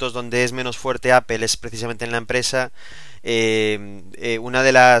puntos donde es menos fuerte Apple es precisamente en la empresa, una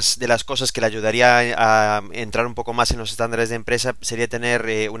de las cosas que le ayudaría a entrar un poco más en los estándares de empresa sería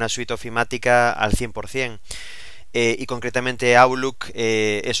tener una suite ofimática al 100%. Y concretamente Outlook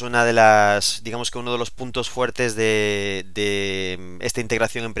es una de digamos que uno de los puntos fuertes de esta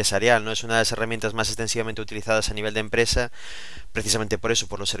integración empresarial, ¿no? Es una de las herramientas más extensivamente utilizadas a nivel de empresa, precisamente por eso,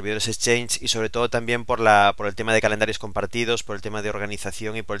 por los servidores Exchange y sobre todo también por el tema de calendarios compartidos, por el tema de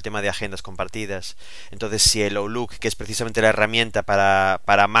organización y por el tema de agendas compartidas. Entonces, si el Outlook, que es precisamente la herramienta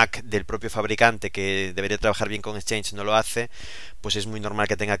para Mac del propio fabricante, que debería trabajar bien con Exchange, no lo hace, pues es muy normal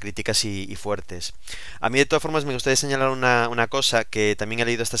que tenga críticas y fuertes. A mí de todas formas me gustaría señalar una cosa que también he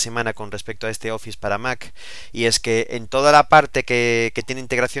leído esta semana con respecto a este Office para Mac, y es que en toda la parte que tiene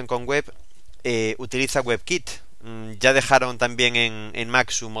integración con web utiliza WebKit. Ya dejaron también en Mac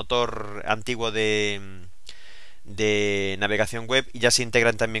su motor antiguo de navegación web y ya se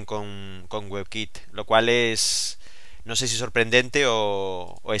integran también con WebKit, lo cual es, no sé si sorprendente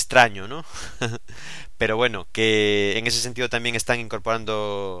o extraño, ¿no? Pero bueno, que en ese sentido también están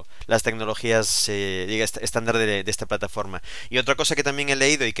incorporando las tecnologías estándar de esta plataforma. Y otra cosa que también he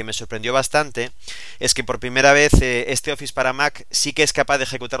leído y que me sorprendió bastante es que por primera vez este Office para Mac sí que es capaz de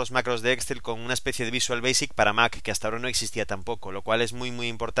ejecutar los macros de Excel con una especie de Visual Basic para Mac, que hasta ahora no existía tampoco, lo cual es muy muy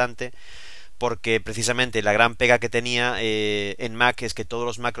importante, porque precisamente la gran pega que tenía en Mac es que todos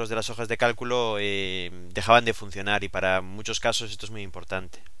los macros de las hojas de cálculo dejaban de funcionar, y para muchos casos esto es muy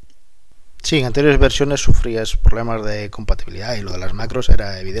importante. Sí, en anteriores versiones sufrías problemas de compatibilidad y lo de las macros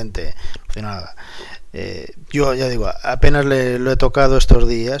era evidente, no funcionaba. Yo ya digo, apenas lo he tocado estos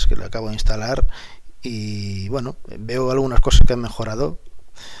días, que lo acabo de instalar, y bueno, veo algunas cosas que han mejorado,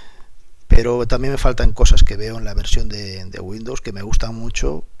 pero también me faltan cosas que veo en la versión de Windows que me gustan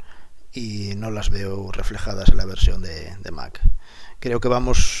mucho y no las veo reflejadas en la versión de Mac. Creo que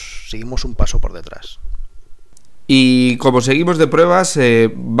seguimos un paso por detrás. Y como seguimos de pruebas,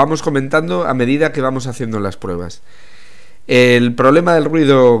 vamos comentando a medida que vamos haciendo las pruebas. El problema del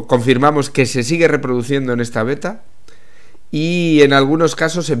ruido confirmamos que se sigue reproduciendo en esta beta y en algunos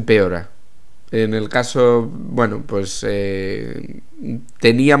casos empeora. En el caso, bueno, pues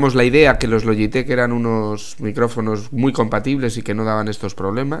teníamos la idea que los Logitech eran unos micrófonos muy compatibles y que no daban estos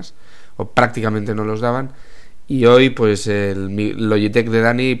problemas, o prácticamente no los daban. Y hoy pues el Logitech de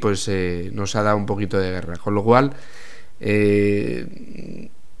Dani pues nos ha dado un poquito de guerra, con lo cual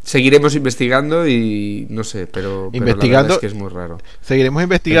seguiremos investigando y no sé, pero la verdad es que es muy raro. Seguiremos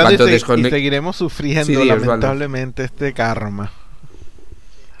investigando y seguiremos sufriendo, sí, lamentablemente, este karma.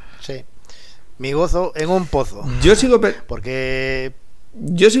 Sí, mi gozo en un pozo. Yo sigo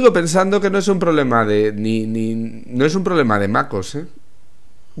pensando que no es un problema no es un problema de MacOS, ¿eh?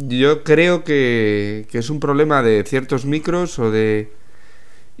 Yo creo que es un problema de ciertos micros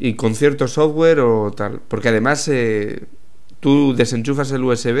y con cierto software o tal, porque además tú desenchufas el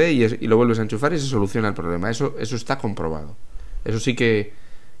USB y lo vuelves a enchufar y se soluciona el problema. Eso está comprobado. Eso sí que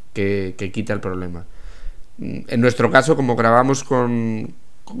quita el problema. En nuestro caso, como grabamos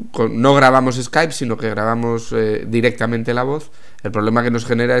no grabamos Skype, sino que grabamos directamente la voz, el problema que nos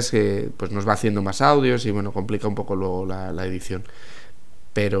genera es que pues nos va haciendo más audios y bueno, complica un poco luego la edición.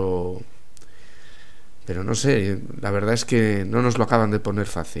 Pero no sé, la verdad es que no nos lo acaban de poner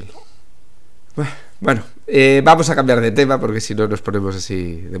fácil. Bueno, vamos a cambiar de tema porque si no nos ponemos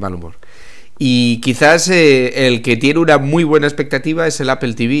así de mal humor. Y quizás el que tiene una muy buena expectativa es el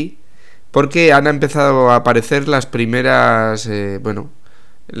Apple TV, porque han empezado a aparecer las primeras, el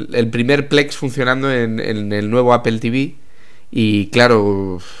primer Plex funcionando en el nuevo Apple TV. Y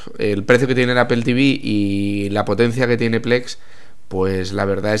claro, el precio que tiene el Apple TV y la potencia que tiene Plex, pues la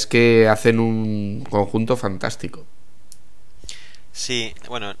verdad es que hacen un conjunto fantástico. Sí,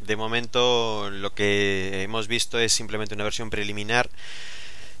 bueno, de momento lo que hemos visto es simplemente una versión preliminar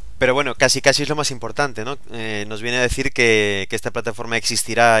Pero bueno, casi casi es lo más importante, ¿no? Nos viene a decir que esta plataforma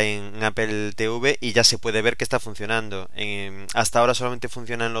existirá en Apple TV y ya se puede ver que está funcionando. Hasta ahora solamente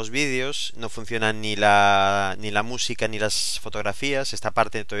funcionan los vídeos, no funciona ni la música ni las fotografías, esta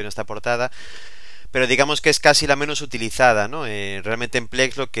parte todavía no está portada. Pero digamos que es casi la menos utilizada, ¿no? Realmente en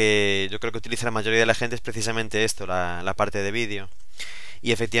Plex lo que yo creo que utiliza la mayoría de la gente es precisamente esto, la parte de vídeo.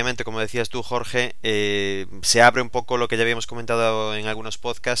 Y efectivamente, como decías tú, Jorge, se abre un poco lo que ya habíamos comentado en algunos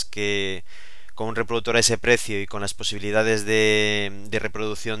podcasts, que con un reproductor a ese precio y con las posibilidades de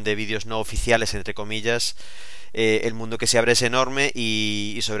reproducción de vídeos no oficiales, entre comillas, el mundo que se abre es enorme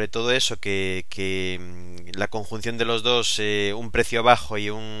y sobre todo eso, que la conjunción de los dos, un precio bajo y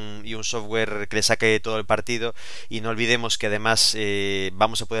un software que le saque todo el partido, y no olvidemos que además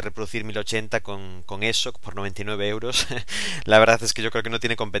vamos a poder reproducir 1080 con eso por 99 euros. La verdad es que yo creo que no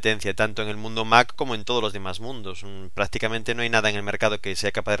tiene competencia tanto en el mundo Mac como en todos los demás mundos. Prácticamente no hay nada en el mercado que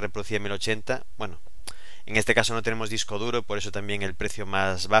sea capaz de reproducir 1080. Bueno, en este caso no tenemos disco duro, por eso también el precio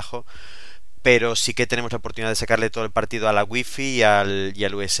más bajo, pero sí que tenemos la oportunidad de sacarle todo el partido a la Wi-Fi y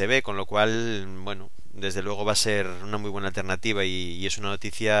al USB, con lo cual, bueno, desde luego va a ser una muy buena alternativa y es una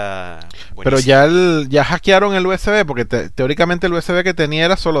noticia buenísima. Pero ya hackearon el USB, porque teóricamente el USB que tenía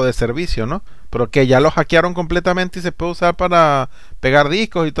era solo de servicio, ¿no? Pero que ya lo hackearon completamente y se puede usar para pegar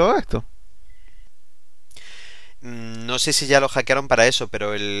discos y todo esto. No sé si ya lo hackearon para eso,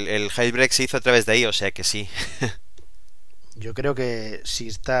 pero el jailbreak se hizo a través de ahí, o sea que sí. Yo creo que si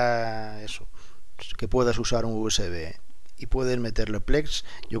está eso, que puedas usar un USB y puedes meterlo en Plex,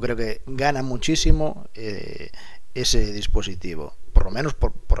 yo creo que gana muchísimo ese dispositivo. Por lo menos,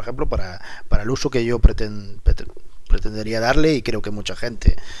 por ejemplo, para el uso que yo pretendería darle, y creo que mucha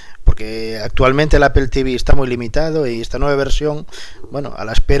gente. Porque actualmente el Apple TV está muy limitado y esta nueva versión, bueno, a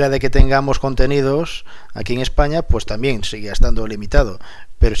la espera de que tengamos contenidos aquí en España, pues también sigue estando limitado.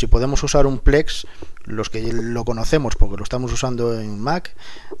 Pero si podemos usar un Plex, los que lo conocemos porque lo estamos usando en Mac,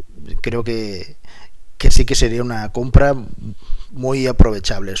 creo que sí que sería una compra muy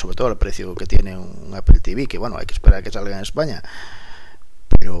aprovechable, sobre todo al precio que tiene un Apple TV, que bueno, hay que esperar a que salga en España.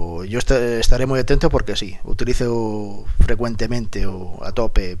 Pero yo estaré muy atento porque sí, utilizo frecuentemente o a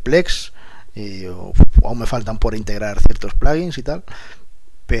tope Plex, aún me faltan por integrar ciertos plugins y tal,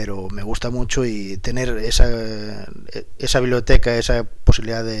 pero me gusta mucho, y tener esa biblioteca, esa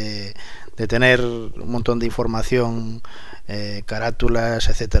posibilidad de tener un montón de información, carátulas,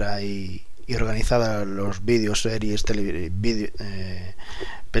 etcétera, y organizada los vídeos, series,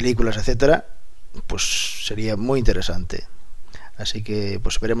 películas, etcétera, pues sería muy interesante. Así que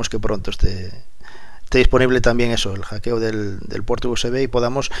pues esperemos que pronto esté disponible también eso, el hackeo del puerto USB, y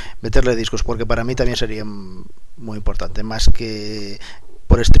podamos meterle discos, porque para mí también sería muy importante. Más que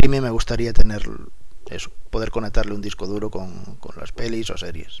por streaming, me gustaría tener eso, poder conectarle un disco duro con las pelis o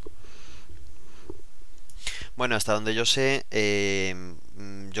series. Bueno, hasta donde yo sé,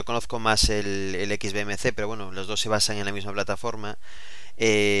 yo conozco más el XBMC, pero bueno, los dos se basan en la misma plataforma.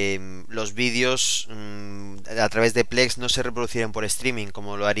 Los vídeos a través de Plex no se reproducirán por streaming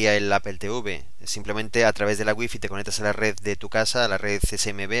como lo haría el Apple TV. Simplemente a través de la Wi-Fi te conectas a la red de tu casa, a la red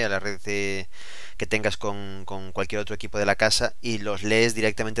SMB, a la red que tengas con cualquier otro equipo de la casa, y los lees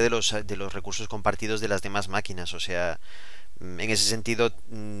directamente de los recursos compartidos de las demás máquinas. O sea, en ese sentido,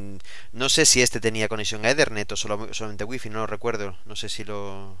 no sé si este tenía conexión a Ethernet o solamente Wi-Fi, no lo recuerdo. No sé si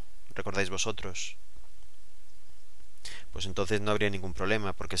lo recordáis vosotros. Pues entonces no habría ningún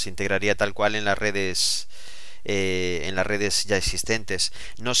problema, porque se integraría tal cual en las redes ya existentes.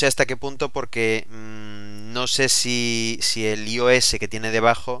 No sé hasta qué punto, porque no sé si el iOS que tiene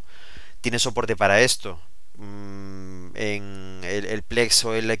debajo tiene soporte para esto. En el Plex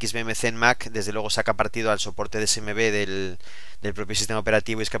o el XBMC en Mac, desde luego saca partido al soporte de SMB del propio sistema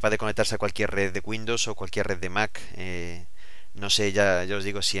operativo y es capaz de conectarse a cualquier red de Windows o cualquier red de Mac. No sé, ya os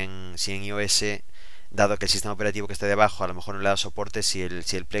digo, si en iOS, dado que el sistema operativo que está debajo a lo mejor no le da soporte, si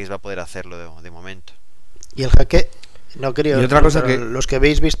el Plex va a poder hacerlo de momento. Y el hackeo, no quería, y otra cosa que los que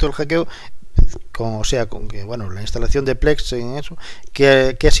habéis visto el hackeo, con que bueno, la instalación de Plex en eso,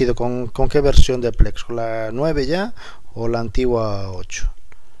 ¿qué ha sido? ¿Con qué versión de Plex? ¿Con la 9 ya o la antigua 8?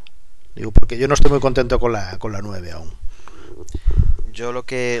 Digo, porque yo no estoy muy contento con la 9 aún. Yo lo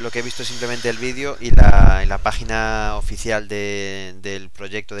que he visto es simplemente el vídeo y la página oficial del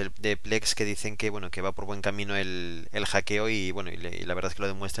proyecto de Plex, que dicen que bueno, que va por buen camino el hackeo, y bueno, y la verdad es que lo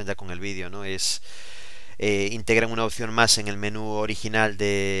demuestran ya con el vídeo, ¿no? Integran una opción más en el menú original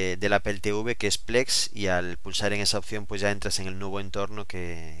del Apple TV, que es Plex, y al pulsar en esa opción pues ya entras en el nuevo entorno,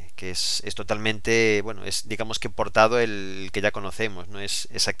 que es totalmente, bueno, es digamos que portado el que ya conocemos, no es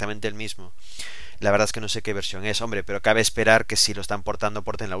exactamente el mismo. La verdad es que no sé qué versión es, hombre, pero cabe esperar que si lo están portando,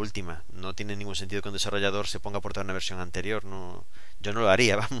 porten la última. No tiene ningún sentido que un desarrollador se ponga a portar una versión anterior. No, yo no lo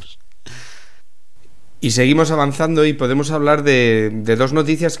haría, vamos. Y seguimos avanzando y podemos hablar de dos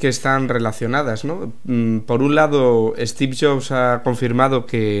noticias que están relacionadas, ¿no? Por un lado, Steve Jobs ha confirmado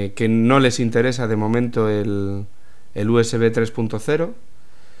que no les interesa de momento el USB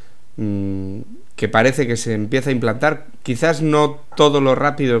 3.0, que parece que se empieza a implantar, quizás no todo lo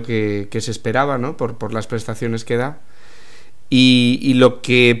rápido que se esperaba, ¿no? Por las prestaciones que da. Y lo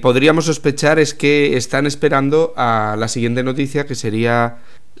que podríamos sospechar es que están esperando a la siguiente noticia, que sería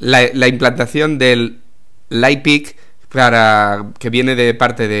la implantación del LIght Peak, que viene de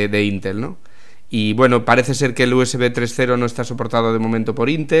parte de Intel, ¿no? Y bueno, parece ser que el USB 3.0 no está soportado de momento por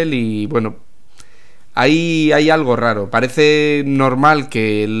Intel y bueno, ahí hay algo raro. Parece normal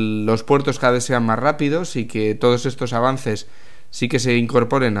que los puertos cada vez sean más rápidos y que todos estos avances sí que se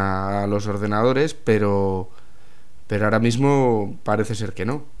incorporen a los ordenadores, pero ahora mismo parece ser que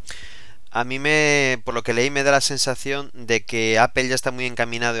no. A mí por lo que leí me da la sensación de que Apple ya está muy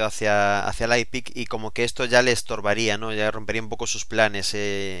encaminado hacia Light Peak y como que esto ya le estorbaría, ¿no? Ya rompería un poco sus planes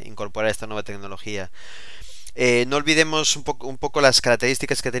incorporar esta nueva tecnología. No olvidemos un poco las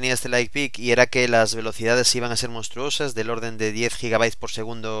características que tenía este Light Peak, y era que las velocidades iban a ser monstruosas, del orden de 10 GB por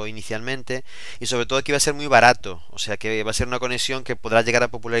segundo inicialmente, y sobre todo que iba a ser muy barato, o sea que va a ser una conexión que podrá llegar a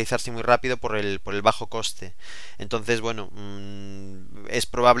popularizarse muy rápido por el bajo coste. Entonces, bueno, es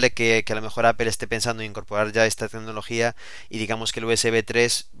probable que a lo mejor Apple esté pensando en incorporar ya esta tecnología, y digamos que el USB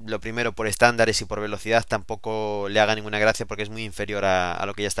 3, lo primero por estándares y por velocidad, tampoco le haga ninguna gracia porque es muy inferior a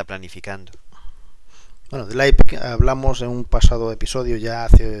lo que ya está planificando. Bueno, de Light Peak hablamos en un pasado episodio ya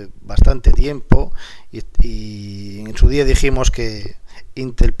hace bastante tiempo y en su día dijimos que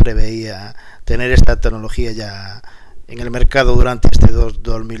Intel preveía tener esta tecnología ya en el mercado durante este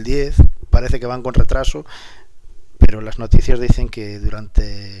 2010. Parece que van con retraso, pero las noticias dicen que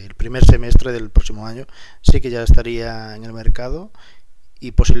durante el primer semestre del próximo año sí que ya estaría en el mercado,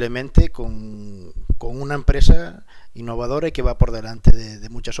 y posiblemente con una empresa innovadora y que va por delante de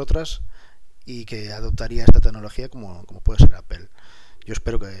muchas otras, y que adoptaría esta tecnología como puede ser Apple. Yo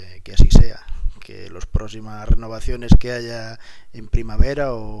espero que así sea, que las próximas renovaciones que haya en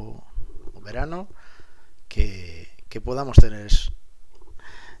primavera o verano, que podamos tener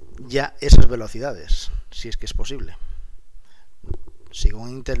ya esas velocidades, si es que es posible. Si con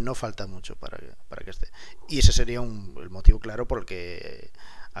Intel no falta mucho para que esté. Y ese sería el motivo claro por el que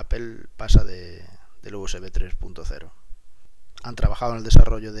Apple pasa del USB 3.0. Han trabajado en el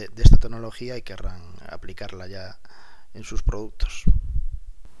desarrollo de esta tecnología y querrán aplicarla ya en sus productos.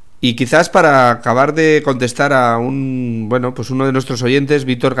 Y quizás para acabar de contestar a uno de nuestros oyentes,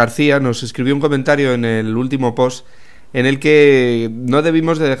 Víctor García, nos escribió un comentario en el último post en el que no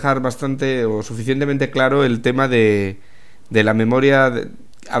debimos de dejar bastante o suficientemente claro el tema de la memoria.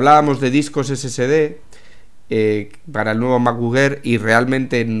 Hablábamos de discos SSD para el nuevo MacBook Air, y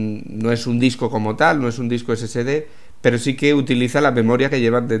realmente no es un disco como tal, no es un disco SSD, pero sí que utiliza la memoria que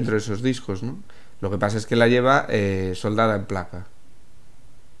llevan dentro de esos discos, ¿no? Lo que pasa es que la lleva soldada en placa.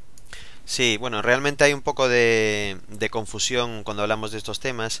 Sí, bueno, realmente hay un poco de confusión cuando hablamos de estos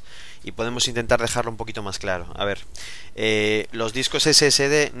temas, y podemos intentar dejarlo un poquito más claro. A ver, los discos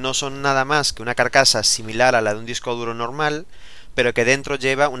SSD no son nada más que una carcasa similar a la de un disco duro normal, pero que dentro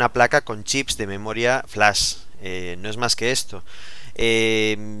lleva una placa con chips de memoria flash. No es más que esto.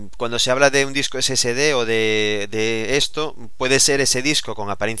 Cuando se habla de un disco SSD o de esto, puede ser ese disco con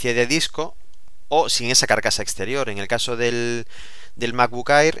apariencia de disco o sin esa carcasa exterior. En el caso del MacBook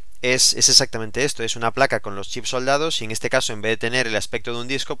Air es exactamente esto, es una placa con los chips soldados, y en este caso, en vez de tener el aspecto de un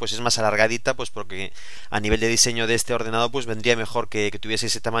disco, pues es más alargadita, pues porque a nivel de diseño de este ordenador pues vendría mejor que tuviese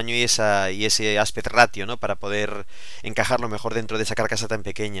ese tamaño y ese aspect ratio, ¿no? Para poder encajarlo mejor dentro de esa carcasa tan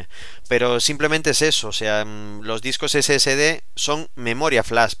pequeña. Pero simplemente es eso, o sea, los discos SSD son memoria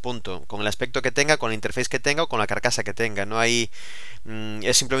flash, punto, con el aspecto que tenga, con la interface que tenga o con la carcasa que tenga. No hay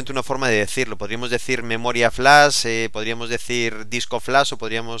es simplemente una forma de decirlo. Podríamos decir memoria flash, podríamos decir disco flash, o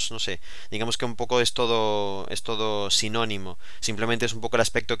podríamos, no sé, digamos que un poco es todo sinónimo. Simplemente es un poco el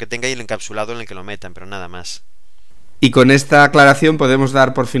aspecto que tenga y el encapsulado en el que lo metan, pero nada más. Y con esta aclaración podemos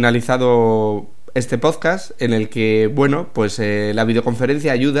dar por finalizado este podcast, en el que, bueno, pues la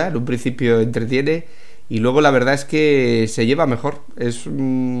videoconferencia ayuda, en un principio entretiene, y luego la verdad es que se lleva mejor. Es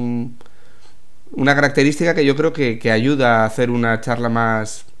una característica que yo creo que ayuda a hacer una charla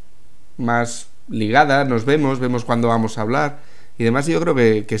más ligada. Nos vemos cuando vamos a hablar y demás, y yo creo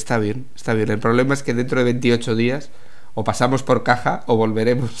que está bien. El problema es que dentro de 28 días o pasamos por caja o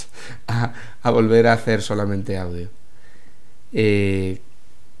volveremos a volver a hacer solamente audio.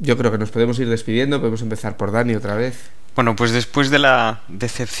 yo creo que nos podemos ir despidiendo. Podemos empezar por Dani otra vez. Bueno, pues después de la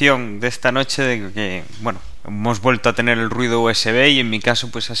decepción de esta noche, de que, bueno, hemos vuelto a tener el ruido USB y en mi caso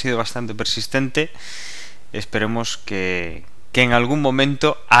pues ha sido bastante persistente, esperemos que en algún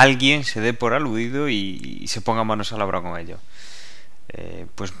momento alguien se dé por aludido y se ponga manos a la obra con ello.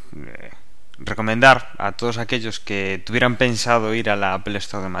 Recomendar a todos aquellos que tuvieran pensado ir a la Apple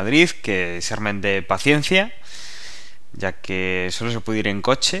Store de Madrid que se armen de paciencia, ya que solo se puede ir en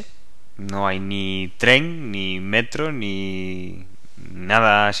coche. No hay ni tren, ni metro, ni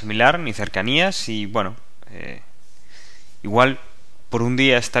nada similar, ni cercanías. Y bueno, igual por un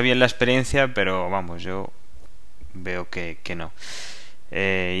día está bien la experiencia, pero vamos, yo veo que no.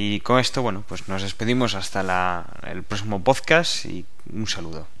 Y con esto, bueno, pues nos despedimos hasta el próximo podcast y un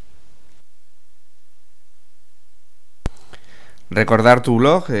saludo. Recordar tu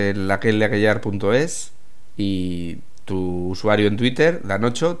blog, aquelleaquellar.es, y tu usuario en Twitter,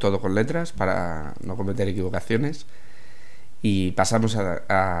 Dan8, todo con letras para no cometer equivocaciones. Y pasamos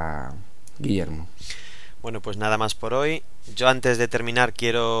a Guillermo. Bueno, pues nada más por hoy. Yo antes de terminar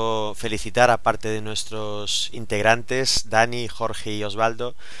quiero felicitar a parte de nuestros integrantes, Dani, Jorge y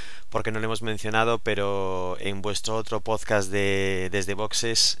Osvaldo, porque no lo hemos mencionado, pero en vuestro otro podcast de Desde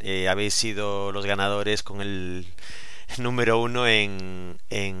Boxes habéis sido los ganadores con el número 1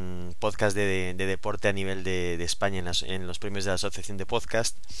 en podcast de deporte a nivel de España en los premios de la Asociación de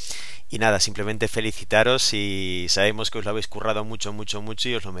Podcast. Y nada, simplemente felicitaros, y sabemos que os lo habéis currado mucho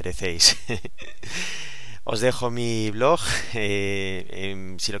y os lo merecéis. Os dejo mi blog,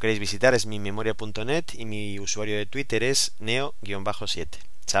 si lo queréis visitar es mimemoria.net, y mi usuario de Twitter es neo-7.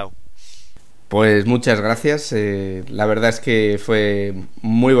 Chao. Pues muchas gracias. La verdad es que fue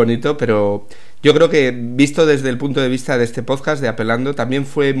muy bonito, pero yo creo que visto desde el punto de vista de este podcast de Appleando, también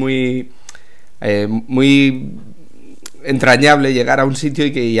fue muy entrañable llegar a un sitio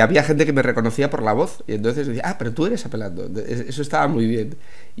y había gente que me reconocía por la voz, y entonces decía, pero tú eres Appleando. Eso estaba muy bien,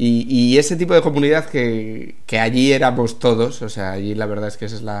 y ese tipo de comunidad que allí éramos todos, o sea, allí la verdad es que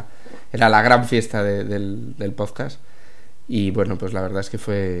esa era la gran fiesta del podcast. Y bueno, pues la verdad es que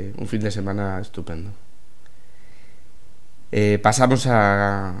fue un fin de semana estupendo. Pasamos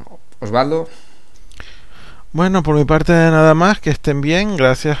a Osvaldo. Bueno, por mi parte nada más, que estén bien.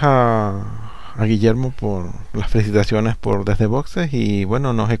 Gracias a Guillermo por las felicitaciones por Desde Boxes, y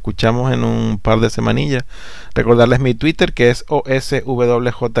bueno, nos escuchamos en un par de semanillas. Recordarles mi Twitter, que es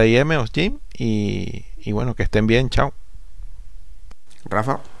OSWJIM, Osjim, y bueno, que estén bien. Chao.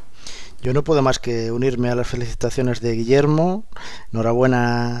 Rafa. Yo no puedo más que unirme a las felicitaciones de Guillermo.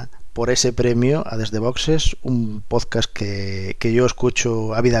 Enhorabuena por ese premio a Desde Boxes, un podcast que yo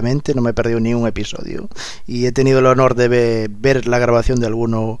escucho ávidamente, no me he perdido ni un episodio, y he tenido el honor de ver la grabación de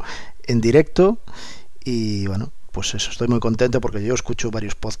alguno en directo, y bueno, pues eso, estoy muy contento porque yo escucho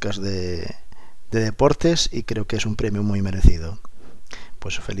varios podcasts de deportes y creo que es un premio muy merecido.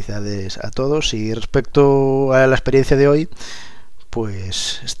 Pues felicidades a todos. Y respecto a la experiencia de hoy,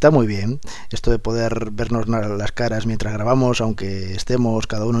 pues está muy bien esto de poder vernos las caras mientras grabamos, aunque estemos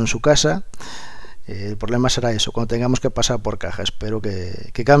cada uno en su casa. El problema será eso, cuando tengamos que pasar por caja. Espero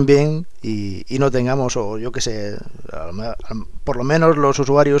que cambien y no tengamos, o yo que sé, por lo menos los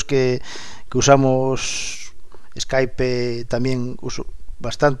usuarios que usamos Skype también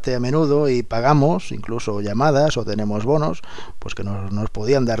bastante a menudo y pagamos incluso llamadas o tenemos bonos, pues que nos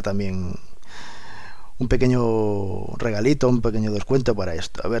podían dar también un pequeño regalito, un pequeño descuento para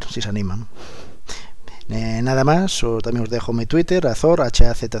esto, a ver si se animan. Nada más, también os dejo mi Twitter, Azor,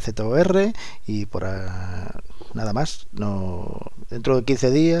 HAZZOR, y nada más. Dentro de 15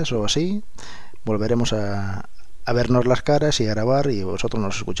 días o así volveremos a vernos las caras y a grabar, y vosotros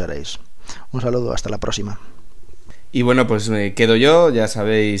nos escucharéis. Un saludo, hasta la próxima. Y bueno, pues me quedo yo, ya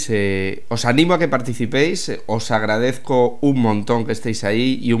sabéis, os animo a que participéis, os agradezco un montón que estéis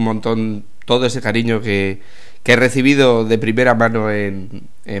ahí, y un montón todo ese cariño que he recibido de primera mano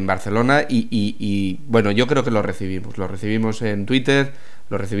en Barcelona, y bueno, yo creo que lo recibimos en Twitter,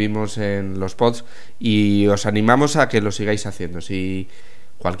 lo recibimos en los pods, y os animamos a que lo sigáis haciendo. Si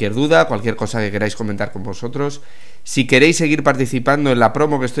cualquier duda, cualquier cosa que queráis comentar con vosotros, si queréis seguir participando en la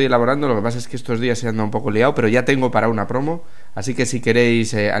promo que estoy elaborando, lo que pasa es que estos días se anda un poco liado, pero ya tengo para una promo, así que si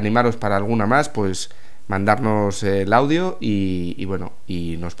queréis animaros para alguna más, pues mandarnos el audio y bueno,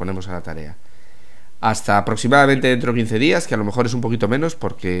 y nos ponemos a la tarea. Hasta aproximadamente dentro de 15 días, que a lo mejor es un poquito menos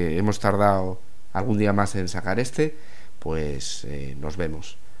porque hemos tardado algún día más en sacar pues nos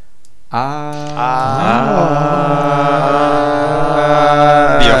vemos. Adiós.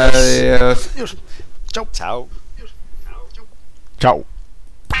 Chao. Chao. Chao.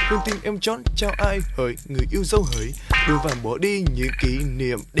 Con tim em chón chào ai hỡi người yêu dấu hỡi, đôi vàng bỏ đi những kỷ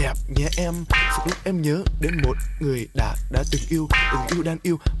niệm đẹp nhé em. Sự lúc em nhớ đến một người đã từng yêu đang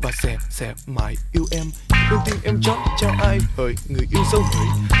yêu và sẽ mãi yêu em. Con tim em chót trao ai hỡi người yêu dấu hỡi,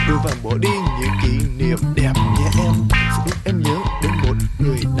 đôi vàng bỏ đi những kỷ niệm đẹp nhé em. Sự lúc em nhớ đến một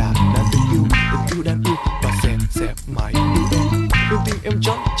người đã từng yêu đang yêu và sẽ mãi yêu em. Con tim em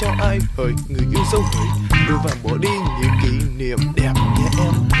chót trao ai hỡi người yêu dấu hỡi, đôi vàng bỏ đi những kỷ niệm đẹp nhé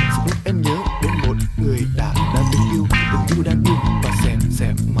em. Sự lúc em nhớ đến một người đã từng yêu đang yêu và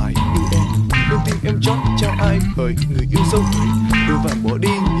sẽ mãi yêu em. Con tim em chót trao ai hỡi người yêu dấu hỡi, đôi vàng bỏ đi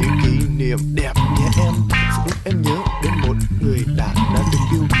những kỷ niệm đẹp nhé em. Sự lúc em nhớ đến một người đã từng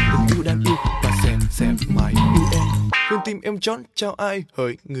yêu đang yêu và sẽ mãi yêu em. Con tim em chót trao ai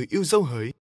hỡi người yêu dấu hỡi.